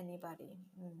anyone. Anybody.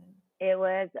 It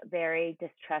was very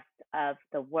distrust of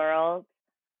the world,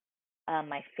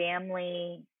 my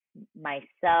family,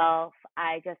 myself.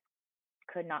 I just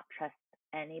could not trust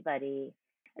anybody.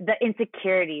 The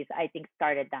insecurities, I think,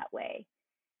 started that way.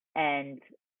 And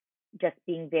just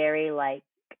being very like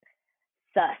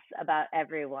sus about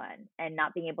everyone and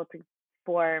not being able to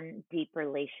form deep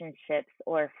relationships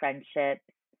or friendships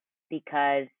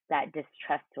because that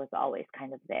distrust was always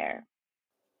kind of there.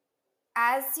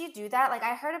 As you do that, like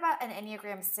I heard about an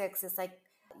Enneagram 6, it's like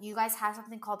you guys have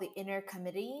something called the inner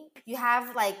committee. You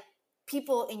have like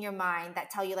people in your mind that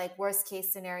tell you like worst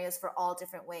case scenarios for all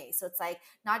different ways. So it's like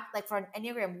not like for an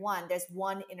Enneagram 1, there's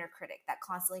one inner critic that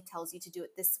constantly tells you to do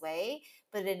it this way,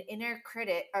 but an inner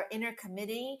critic or inner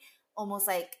committee almost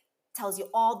like tells you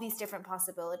all these different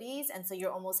possibilities, and so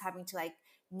you're almost having to like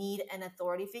need an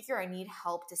authority figure or need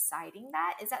help deciding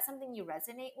that. Is that something you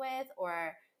resonate with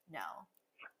or no?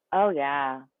 Oh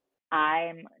yeah.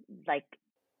 I'm like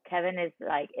Kevin is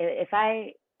like if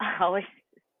I always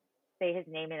say his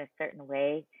name in a certain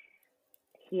way,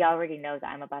 he already knows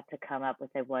I'm about to come up with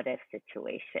a what if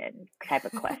situation type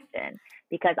of question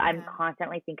because I'm Uh-huh.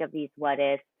 constantly think of these what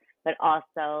ifs, but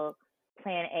also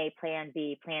plan A, plan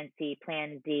B, plan C,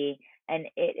 plan D, and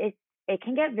it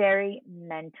can get very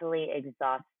mentally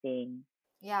exhausting.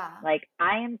 Yeah. Like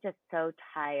I am just so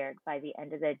tired by the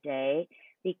end of the day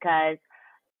because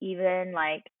even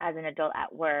like as an adult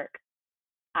at work,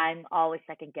 I'm always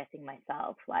second guessing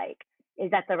myself. Like, is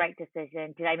that the right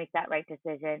decision? Did I make that right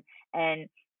decision? And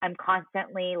I'm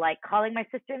constantly like calling my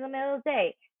sister in the middle of the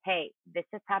day. Hey, this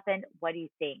just happened. What do you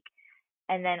think?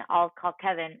 And then I'll call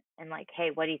Kevin and like,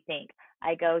 hey, what do you think?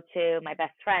 I go to my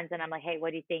best friends and I'm like, hey, what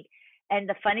do you think? And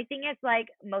the funny thing is, like,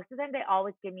 most of them, they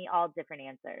always give me all different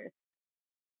answers.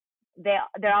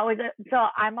 They're always so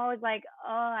I'm always like,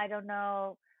 oh, I don't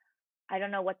know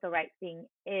what the right thing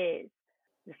is.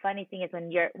 The funny thing is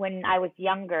when I was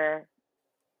younger,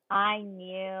 I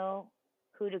knew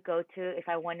who to go to if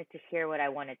I wanted to hear what I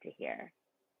wanted to hear.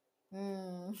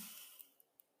 Mm.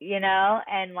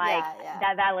 And like Yeah, yeah.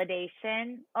 that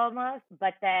validation almost.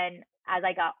 But then as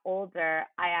I got older,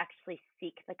 I actually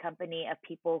seek the company of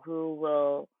people who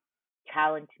will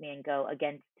challenge me and go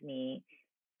against me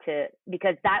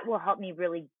because that will help me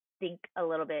really think a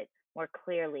little bit more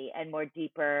clearly and more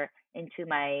deeper into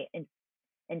my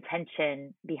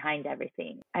intention behind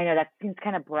everything. I know that seems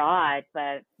kind of broad,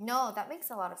 but No, that makes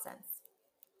a lot of sense.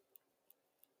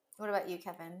 What about you,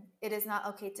 Kevin? It is not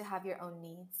okay to have your own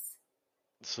needs.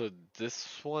 So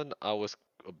this one I was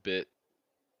a bit,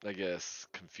 I guess,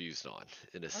 confused on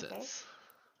in a Okay. sense.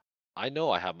 I know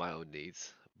I have my own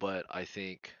needs, but I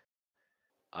think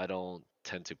I don't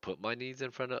tend to put my needs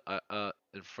in front,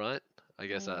 I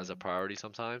guess, as a Mm. priority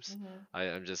sometimes. Mm-hmm.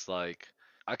 I'm just like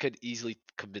I could easily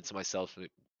convince myself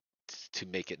to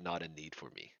make it not a need for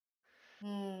me.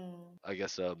 Mm. I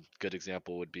guess a good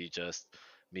example would be just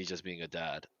me just being a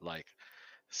dad. Like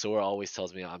Sora always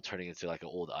tells me I'm turning into like an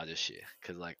old ajashi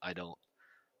because like I don't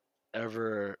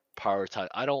ever prioritize.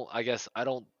 I guess I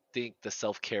don't think the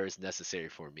self care is necessary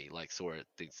for me. Like Sora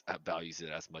thinks values it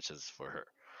as much as for her.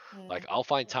 Mm. Like I'll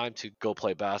find time to go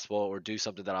play basketball or do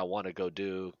something that I want to go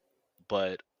do,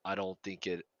 but I don't think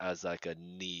it as like a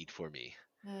need for me.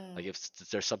 Like Mm, if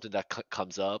there's something that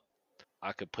comes up,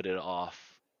 I could put it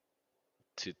off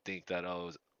to think that,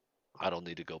 oh, I don't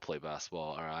need to go play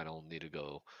basketball, or I don't need to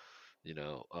go,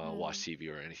 watch mm, TV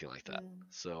or anything like that. mm.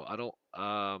 So I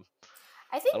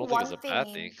I don't think think it's one a bad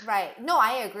thing. thing, right? No,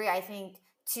 I agree. I think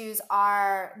twos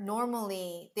are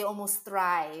normally they almost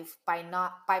thrive by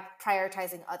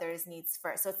prioritizing others' needs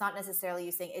first. So it's not necessarily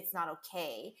you saying it's not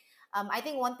okay. I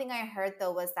think one thing I heard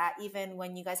though was that even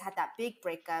when you guys had that big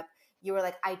breakup, you were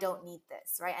like, I don't need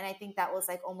this, right? And I think that was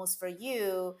like almost for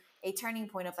you a turning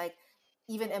point of like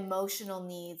even emotional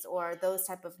needs or those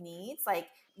type of needs. Like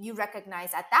you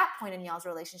recognize at that point in y'all's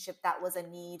relationship that was a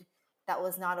need that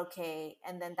was not okay,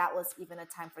 and then that was even a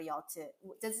time for y'all to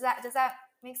does that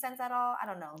make sense at all? I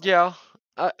don't know, like. Yeah,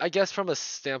 I guess from a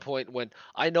standpoint when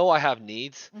I know I have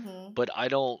needs, Mm-hmm. but I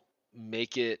don't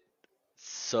make it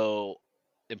so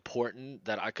important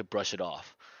that I could brush it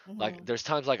off. Like Mm-hmm. there's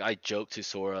times like I joke to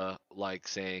Sora like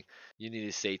saying you need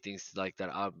to say things like that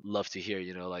I'd love to hear,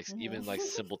 like even like Mm-hmm.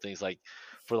 simple things like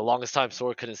for the longest time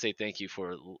Sora couldn't say thank you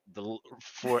for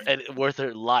and worth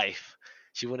her life.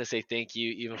 She wouldn't say thank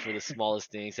you even for the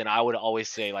smallest things, and I would always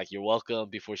say like you're welcome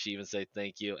before she even said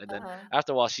thank you. And then Uh-huh.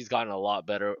 after a while she's gotten a lot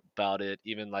better about it.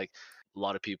 Even like a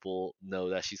lot of people know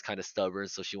that she's kind of stubborn,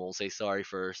 so she won't say sorry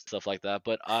first and stuff like that.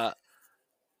 But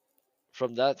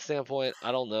from that standpoint,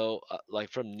 I don't know. Like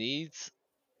from needs,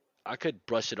 I could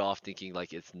brush it off thinking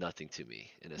like it's nothing to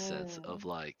me in a sense of Hmm.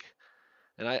 like,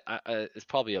 and it's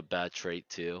probably a bad trait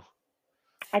too.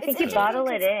 I It's think you Uh, interesting bottle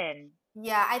it because in.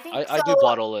 yeah, I think I so. do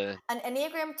bottle in. An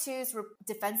Enneagram two's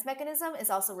defense mechanism is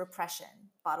also repression,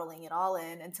 bottling it all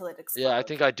in until it Yeah, I explodes.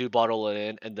 think I do bottle it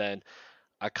in, and then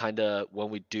I kind of when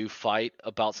we do fight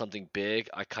about something big,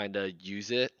 I kind of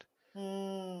use it.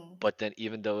 Mm. But then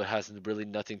even though it has really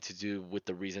nothing to do with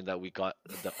the reason that we got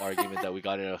the argument that we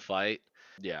got in a fight,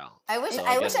 yeah. I wish So It's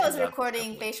I I wish guess I from was that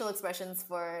recording standpoint. facial expressions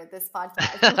for this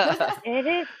podcast. it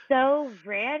is so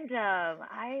random.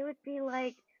 I would be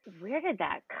like, where did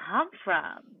that come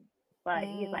from? But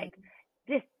he's Mm. like,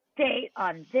 this date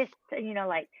on this,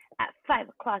 like at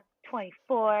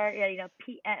 5:24,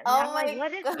 p.m. And I'm Oh like, my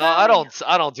what is god. going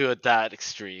I don't do it that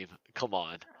extreme. Come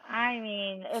on. I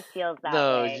mean, it feels that No,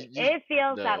 way. It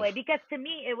feels that no. way because to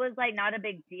me it was like not a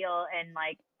big deal and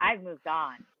like I've moved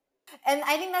on. And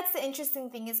I think that's the interesting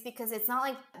thing is because it's not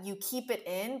like you keep it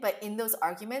in, but in those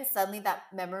arguments, suddenly that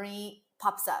memory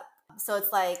pops up. So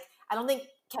it's like, I don't think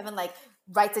Kevin like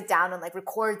writes it down and like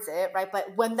records it, right?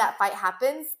 But when that fight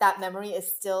happens, that memory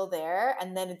is still there.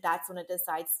 And then that's when it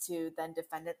decides to then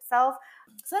defend itself.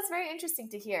 So that's very interesting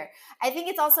to hear. I think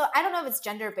it's also, I don't know if it's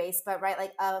gender based, but right,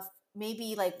 like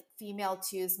maybe like female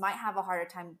twos might have a harder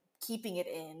time keeping it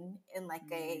in like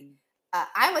a Mm.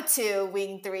 I'm a two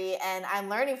wing three, and I'm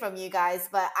learning from you guys.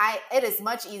 But it is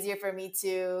much easier for me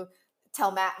to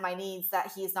tell Matt my needs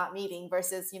that he's not meeting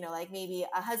versus like maybe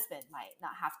a husband might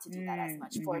not have to do that as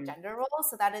much for Mm-hmm. gender roles.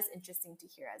 So that is interesting to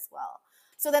hear as well.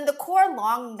 So then the core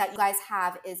longing that you guys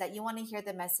have is that you want to hear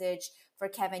the message for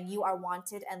Kevin, you are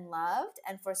wanted and loved,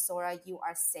 and for Sora, you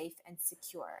are safe and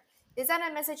secure. Is that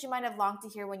a message you might have longed to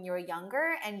hear when you were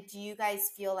younger? And do you guys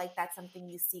feel like that's something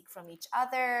you seek from each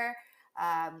other?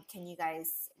 Can you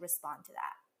guys respond to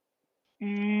that?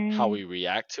 How Mm. we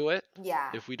react to it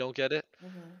Yeah. if we don't get it.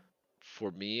 Mm-hmm.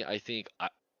 For me, I think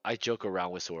I joke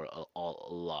around with Sora a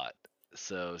lot.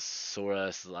 So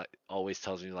Sora's like always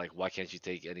tells me like, why can't you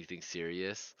take anything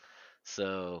serious?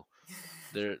 So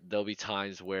there'll be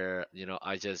times where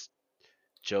I just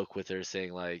joke with her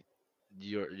saying like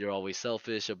you're always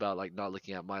selfish about like not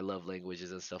looking at my love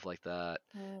languages and stuff like that.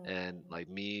 And like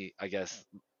me, I guess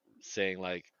saying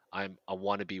like I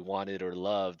want to be wanted or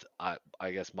loved. I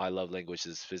guess my love language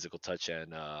is physical touch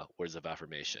and words of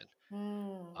affirmation.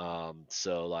 Mm.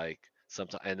 So like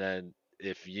sometimes, and then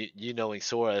if you knowing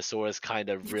Sora's kind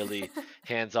of really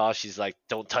hands off. She's like,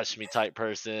 don't touch me type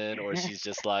person, or she's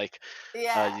just like,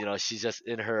 Yeah. she's just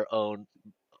in her own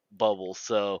bubble.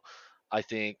 So I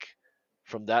think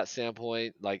from that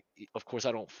standpoint, like of course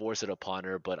I don't force it upon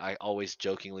her, but I always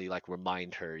jokingly like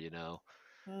remind her,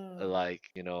 Mm. like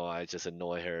I just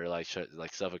annoy her, like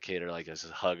like suffocate her, like I just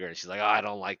hug her, and she's like, oh, I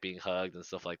don't like being hugged and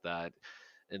stuff like that.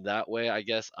 In that way, I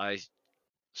guess I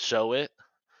show it,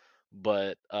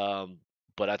 but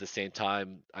at the same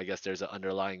time, I guess there's an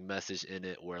underlying message in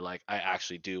it where like I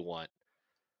actually do want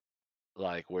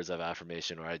like words of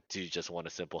affirmation, or I do just want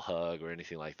a simple hug or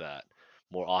anything like that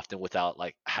more often without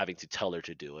like having to tell her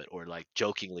to do it or like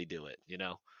jokingly do it.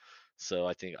 So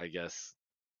I guess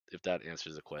if that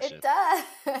answers the question. It does.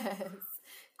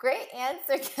 Great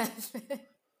answer, Kevin.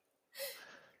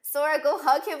 Sora, go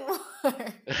hug him more.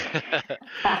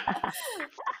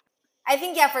 I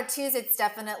think, yeah, for twos, it's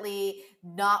definitely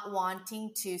not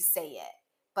wanting to say it,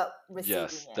 but receiving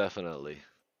Yes, it. definitely.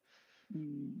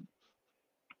 Mm.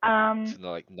 To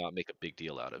not make a big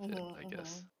deal out of it, I Mm-hmm, mm-hmm.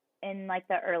 guess. In like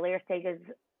the earlier stages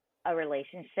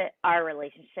our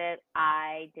relationship,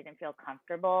 I didn't feel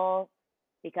comfortable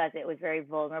because it was very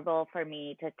vulnerable for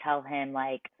me to tell him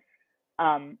like,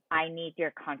 I need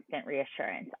your constant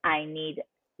reassurance. I need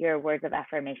your words of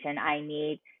affirmation. I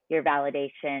need your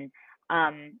validation.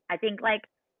 I think like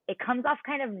it comes off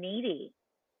kind of needy.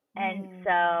 And Mm.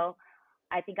 so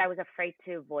I think I was afraid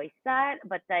to voice that.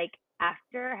 But like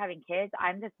after having kids,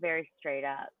 I'm just very straight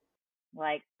up.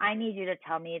 Like, I need you to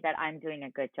tell me that I'm doing a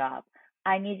good job.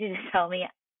 I need you to tell me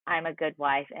I'm a good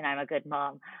wife and I'm a good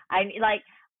mom.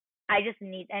 I just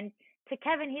need, and to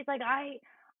Kevin, he's like, I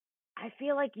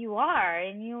feel like you are,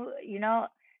 and you know,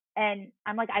 and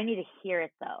I'm like, I need to hear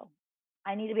it though.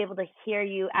 I need to be able to hear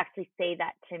you actually say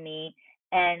that to me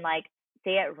and like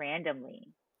say it randomly.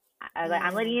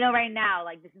 I'm letting Mm. you know right now,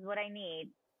 like this is what I need,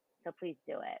 so please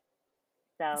do it.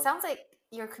 It So, sounds like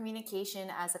your communication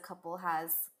as a couple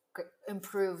has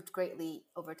improved greatly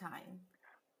over time.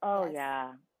 oh Yes.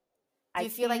 yeah, Do I you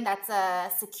feel like think that's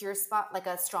a secure spot, like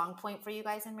a strong point for you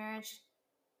guys in marriage?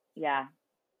 yeah,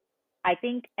 I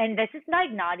think, and this is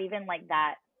like not even like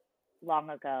that long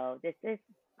ago. This is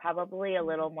probably a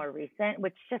little more recent,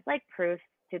 which just like proves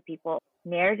to people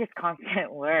marriage is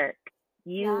constant work.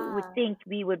 You would Yeah. think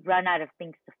we would run out of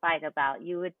things to fight about.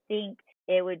 You would think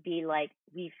it would be like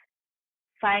we've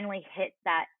finally hit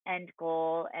that end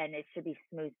goal and it should be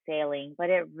smooth sailing, but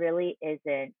it really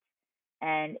isn't.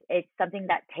 And it's something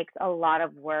that takes a lot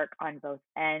of work on both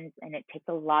ends and it takes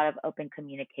a lot of open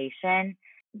communication.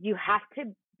 You have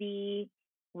to be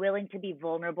willing to be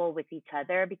vulnerable with each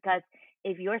other because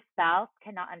if your spouse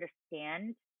cannot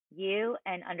understand you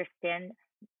and understand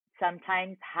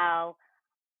sometimes how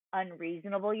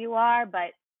unreasonable you are,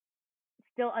 but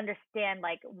still understand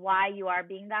like why you are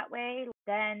being that way,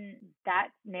 then that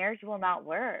marriage will not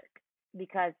work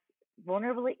because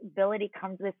vulnerability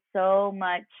comes with so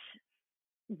much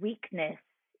weakness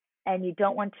and you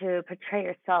don't want to portray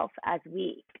yourself as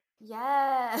weak.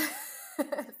 Yeah.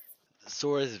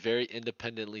 Sora is very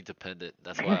independently dependent.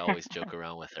 That's why I always joke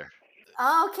around with her.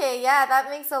 Okay, yeah, that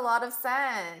makes a lot of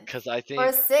sense. Because I For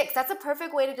a think six, that's a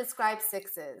perfect way to describe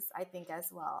sixes, I think,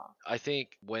 as well. I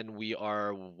think when we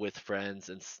are with friends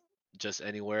and just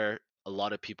anywhere, a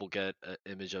lot of people get an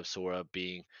image of Sora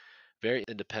being very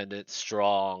independent,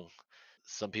 strong.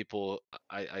 Some people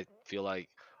I feel like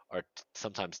are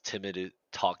sometimes timid to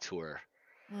talk to her,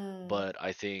 Mm. but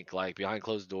I think like behind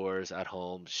closed doors at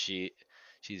home, she's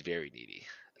very needy,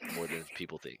 more than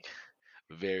people think.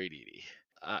 Very needy.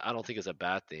 I don't think it's a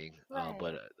bad thing,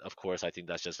 but Right, of course I think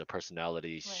that's just a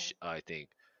personality. right. I think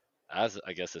as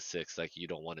I guess a six, like you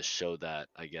don't want to show that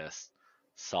I guess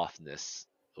softness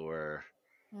or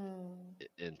Mm.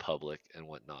 in public and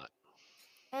whatnot.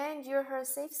 And you're her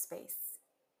safe space.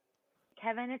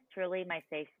 Kevin is truly my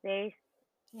safe space.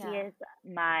 He Yeah. is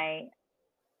my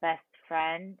best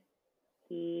friend.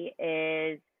 He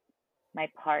is my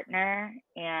partner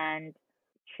and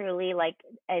truly like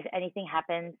if anything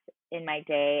happens in my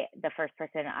day, the first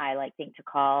person I like think to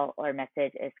call or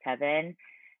message is Kevin.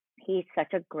 He's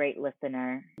such a great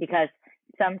listener because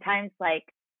sometimes like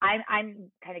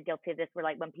I'm kind of guilty of this where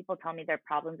like when people tell me their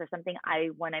problems or something, I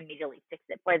want to immediately fix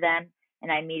it for them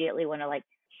and I immediately want to like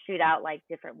shoot out like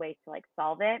different ways to like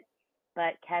solve it.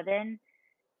 But Kevin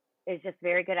is just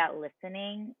very good at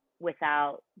listening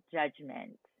without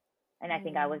judgment. And I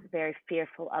think I was Mm. very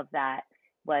fearful of that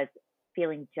was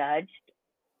feeling judged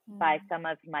by Mm. some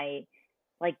of my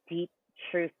like deep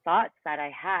true thoughts that I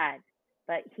had.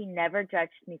 But he never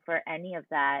judged me for any of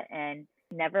that and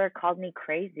never called me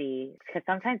crazy because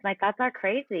sometimes my thoughts are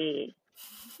crazy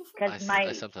because I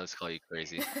my sometimes call you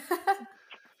crazy.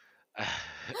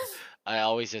 I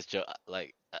always just joke,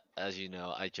 like, as you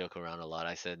know, I joke around a lot.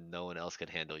 I said no one else could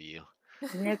handle you.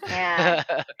 you can't.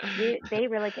 They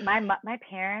really my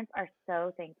parents are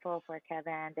so thankful for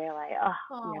Kevin. They're like, oh,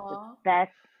 we have the Aw.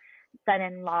 best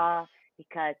son-in-law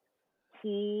because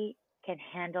he can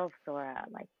handle Sora.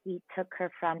 Like he took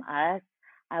her from us.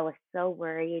 I was so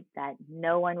worried that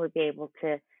no one would be able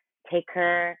to take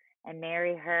her and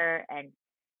marry her and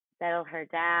settle her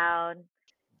down.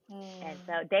 And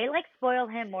so Mm. they like spoil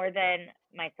him more than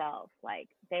myself. Like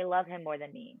they love him more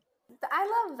than me.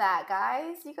 I love that,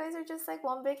 guys. You guys are just like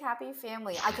one big happy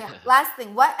family. Okay, last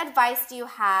thing. What advice do you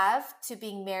have to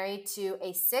being married to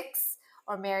a six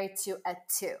or married to a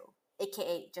two?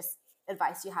 AKA just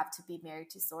advice you have to be married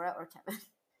to Sora or Kevin.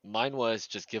 Mine was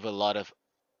just give a lot of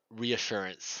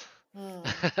reassurance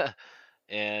Mm,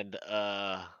 and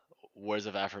words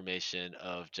of affirmation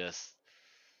of just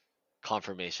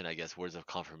confirmation, I guess, words of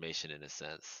confirmation in a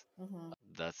sense. mhm.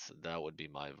 That would be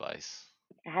my advice.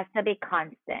 It has to be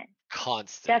constant.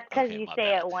 Constant. Just because Okay, you my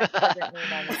say it once doesn't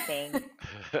mean anything.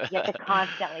 You have to bad.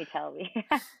 constantly tell me.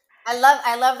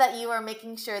 I love that you are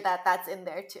making sure that that's in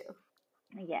there too.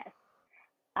 Yes.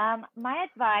 My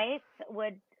advice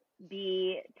would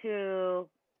be to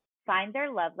find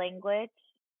their love language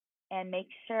and make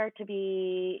sure to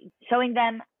be showing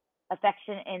them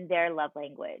affection in their love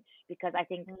language, because I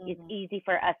think it's Mm, easy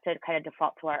for us to kind of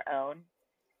default to our own,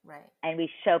 right. and we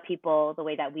show people the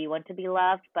way that we want to be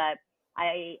loved. But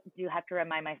I do have to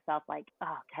remind myself, like,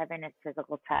 oh, Kevin is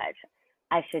physical touch.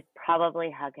 I should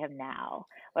probably hug him now.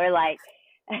 Or like,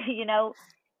 you know,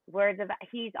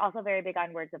 he's also very big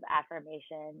on words of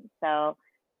affirmation. So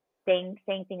saying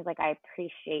things like I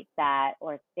appreciate that,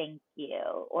 or thank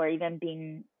you, or even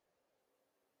being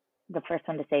the first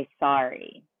one to say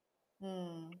sorry.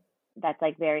 Mm, That's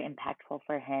like very impactful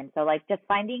for him. So like just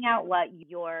finding out what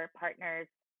your partner's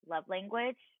love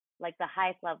language, like the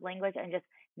highest love language, and just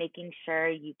making sure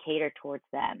you cater towards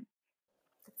them.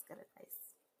 that's good advice.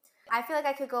 I feel like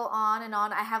I could go on and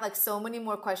on. I have like so many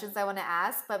more questions I want to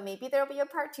ask, but maybe there'll be a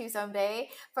part 2 someday.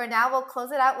 For now, we'll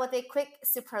close it out with a quick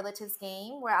superlatives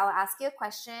game where I'll ask you a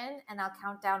question and I'll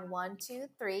count down 1, 2,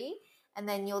 3, and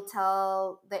then you'll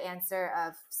tell the answer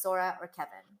of Sora or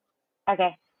Kevin.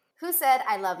 Okay, Who said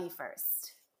I love you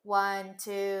first? 1,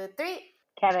 2, 3.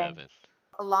 Kevin. Kevin.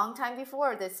 A long time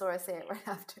before, or did Sora say it right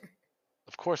after?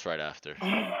 Of course, right after.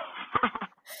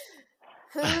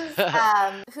 Who's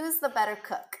the better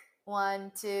cook?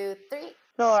 1, 2, 3.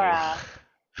 Sora.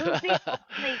 Sora. Who's the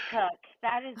only cook?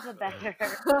 That is the better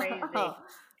phrasing. Hey,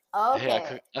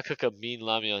 Okay. I cook a mean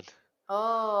ramyun.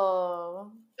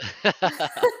 Oh.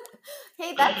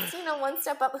 Hey, that's one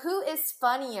step up. Who is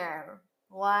funnier?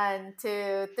 1,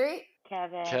 2, 3.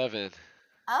 Kevin. Kevin.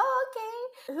 Oh,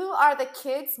 okay. Who are the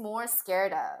kids more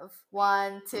scared of?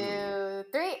 1, 2, Ooh.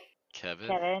 3. Kevin.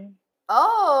 Kevin.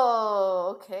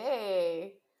 Oh,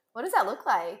 okay. What does that look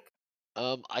like?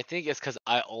 I think it's because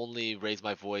I only raise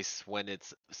my voice when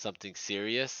it's something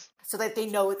serious. So that they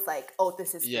know it's like, oh,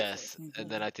 this is Yes, serious. and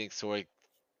then I think Sora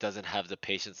doesn't have the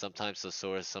patience sometimes, so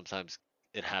Sora sometimes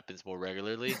it happens more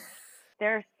regularly.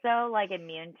 They're so like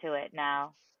immune to it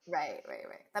now. Right.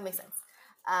 That makes sense.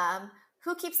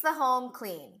 Who keeps the home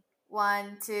clean?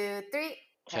 1, 2, 3.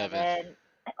 Kevin. Kevin.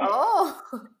 Oh,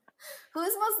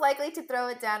 who's most likely to throw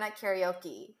it down at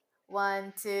karaoke?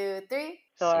 1, 2, 3.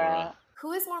 Sora.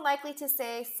 Who is more likely to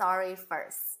say sorry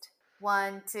first?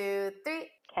 1, 2, 3.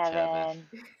 Kevin.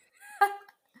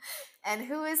 And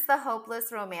who is the hopeless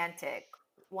romantic?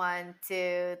 1,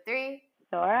 2, 3.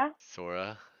 Sora.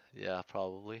 Sora. Yeah,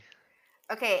 probably.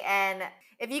 Okay, and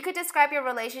if you could describe your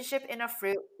relationship in a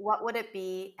fruit, what would it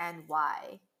be and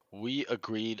why? We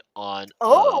agreed on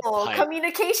Oh,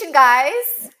 communication,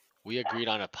 guys. we agreed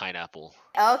on a pineapple.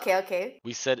 Okay.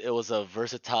 We said it was a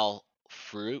versatile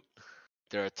fruit.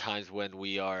 There are times when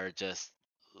we are just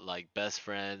like best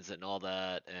friends and all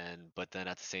that, but then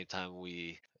at the same time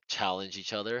we challenge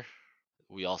each other.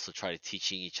 We also try to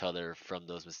teaching each other from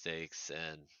those mistakes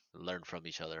and learn from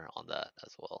each other on that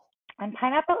as well. And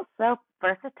pineapple is so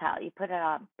versatile. You put it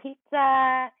on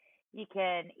pizza, you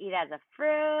can eat it as a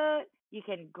fruit, you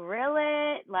can grill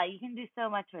it, like you can do so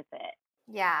much with it.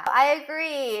 Yeah, I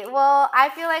agree. Well, I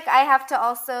feel like I have to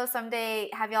also someday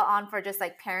have y'all on for just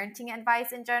like parenting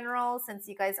advice in general, since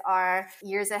you guys are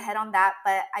years ahead on that.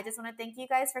 But I just want to thank you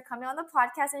guys for coming on the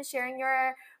podcast and sharing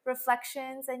your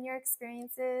reflections and your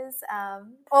experiences.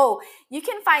 You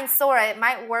can find Sora. It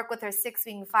might work with her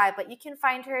 6-wing 5, but you can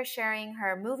find her sharing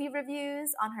her movie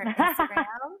reviews on her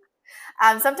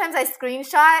Instagram. Sometimes I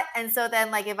screenshot, and so then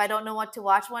like if I don't know what to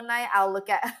watch one night, I'll look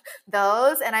at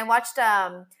those. And I watched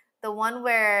the one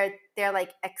where they're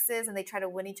like exes and they try to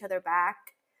win each other back.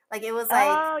 Like it was like,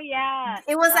 oh yeah,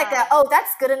 it was like that's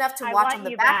good enough to watch on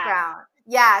the background. Back.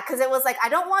 Yeah, because it was like I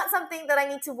don't want something that I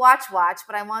need to watch,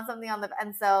 but I want something on the,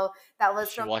 and so that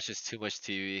was. She watches too much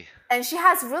TV, and she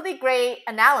has really great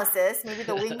analysis. Maybe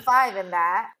the Wing 5 in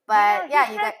that, but you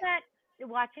said that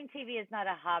watching TV is not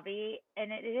a hobby,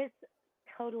 and it is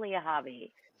totally a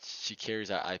hobby. She carries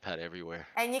her iPad everywhere.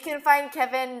 And you can find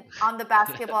Kevin on the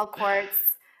basketball courts.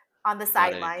 On the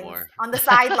sidelines.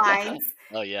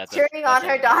 Oh yeah, cheering on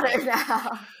her daughter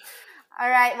now. All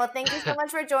right. Well, thank you so much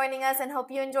for joining us, and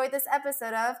hope you enjoyed this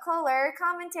episode of Color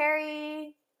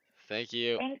Commentary. Thank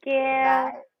you. Thank you.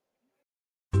 Bye.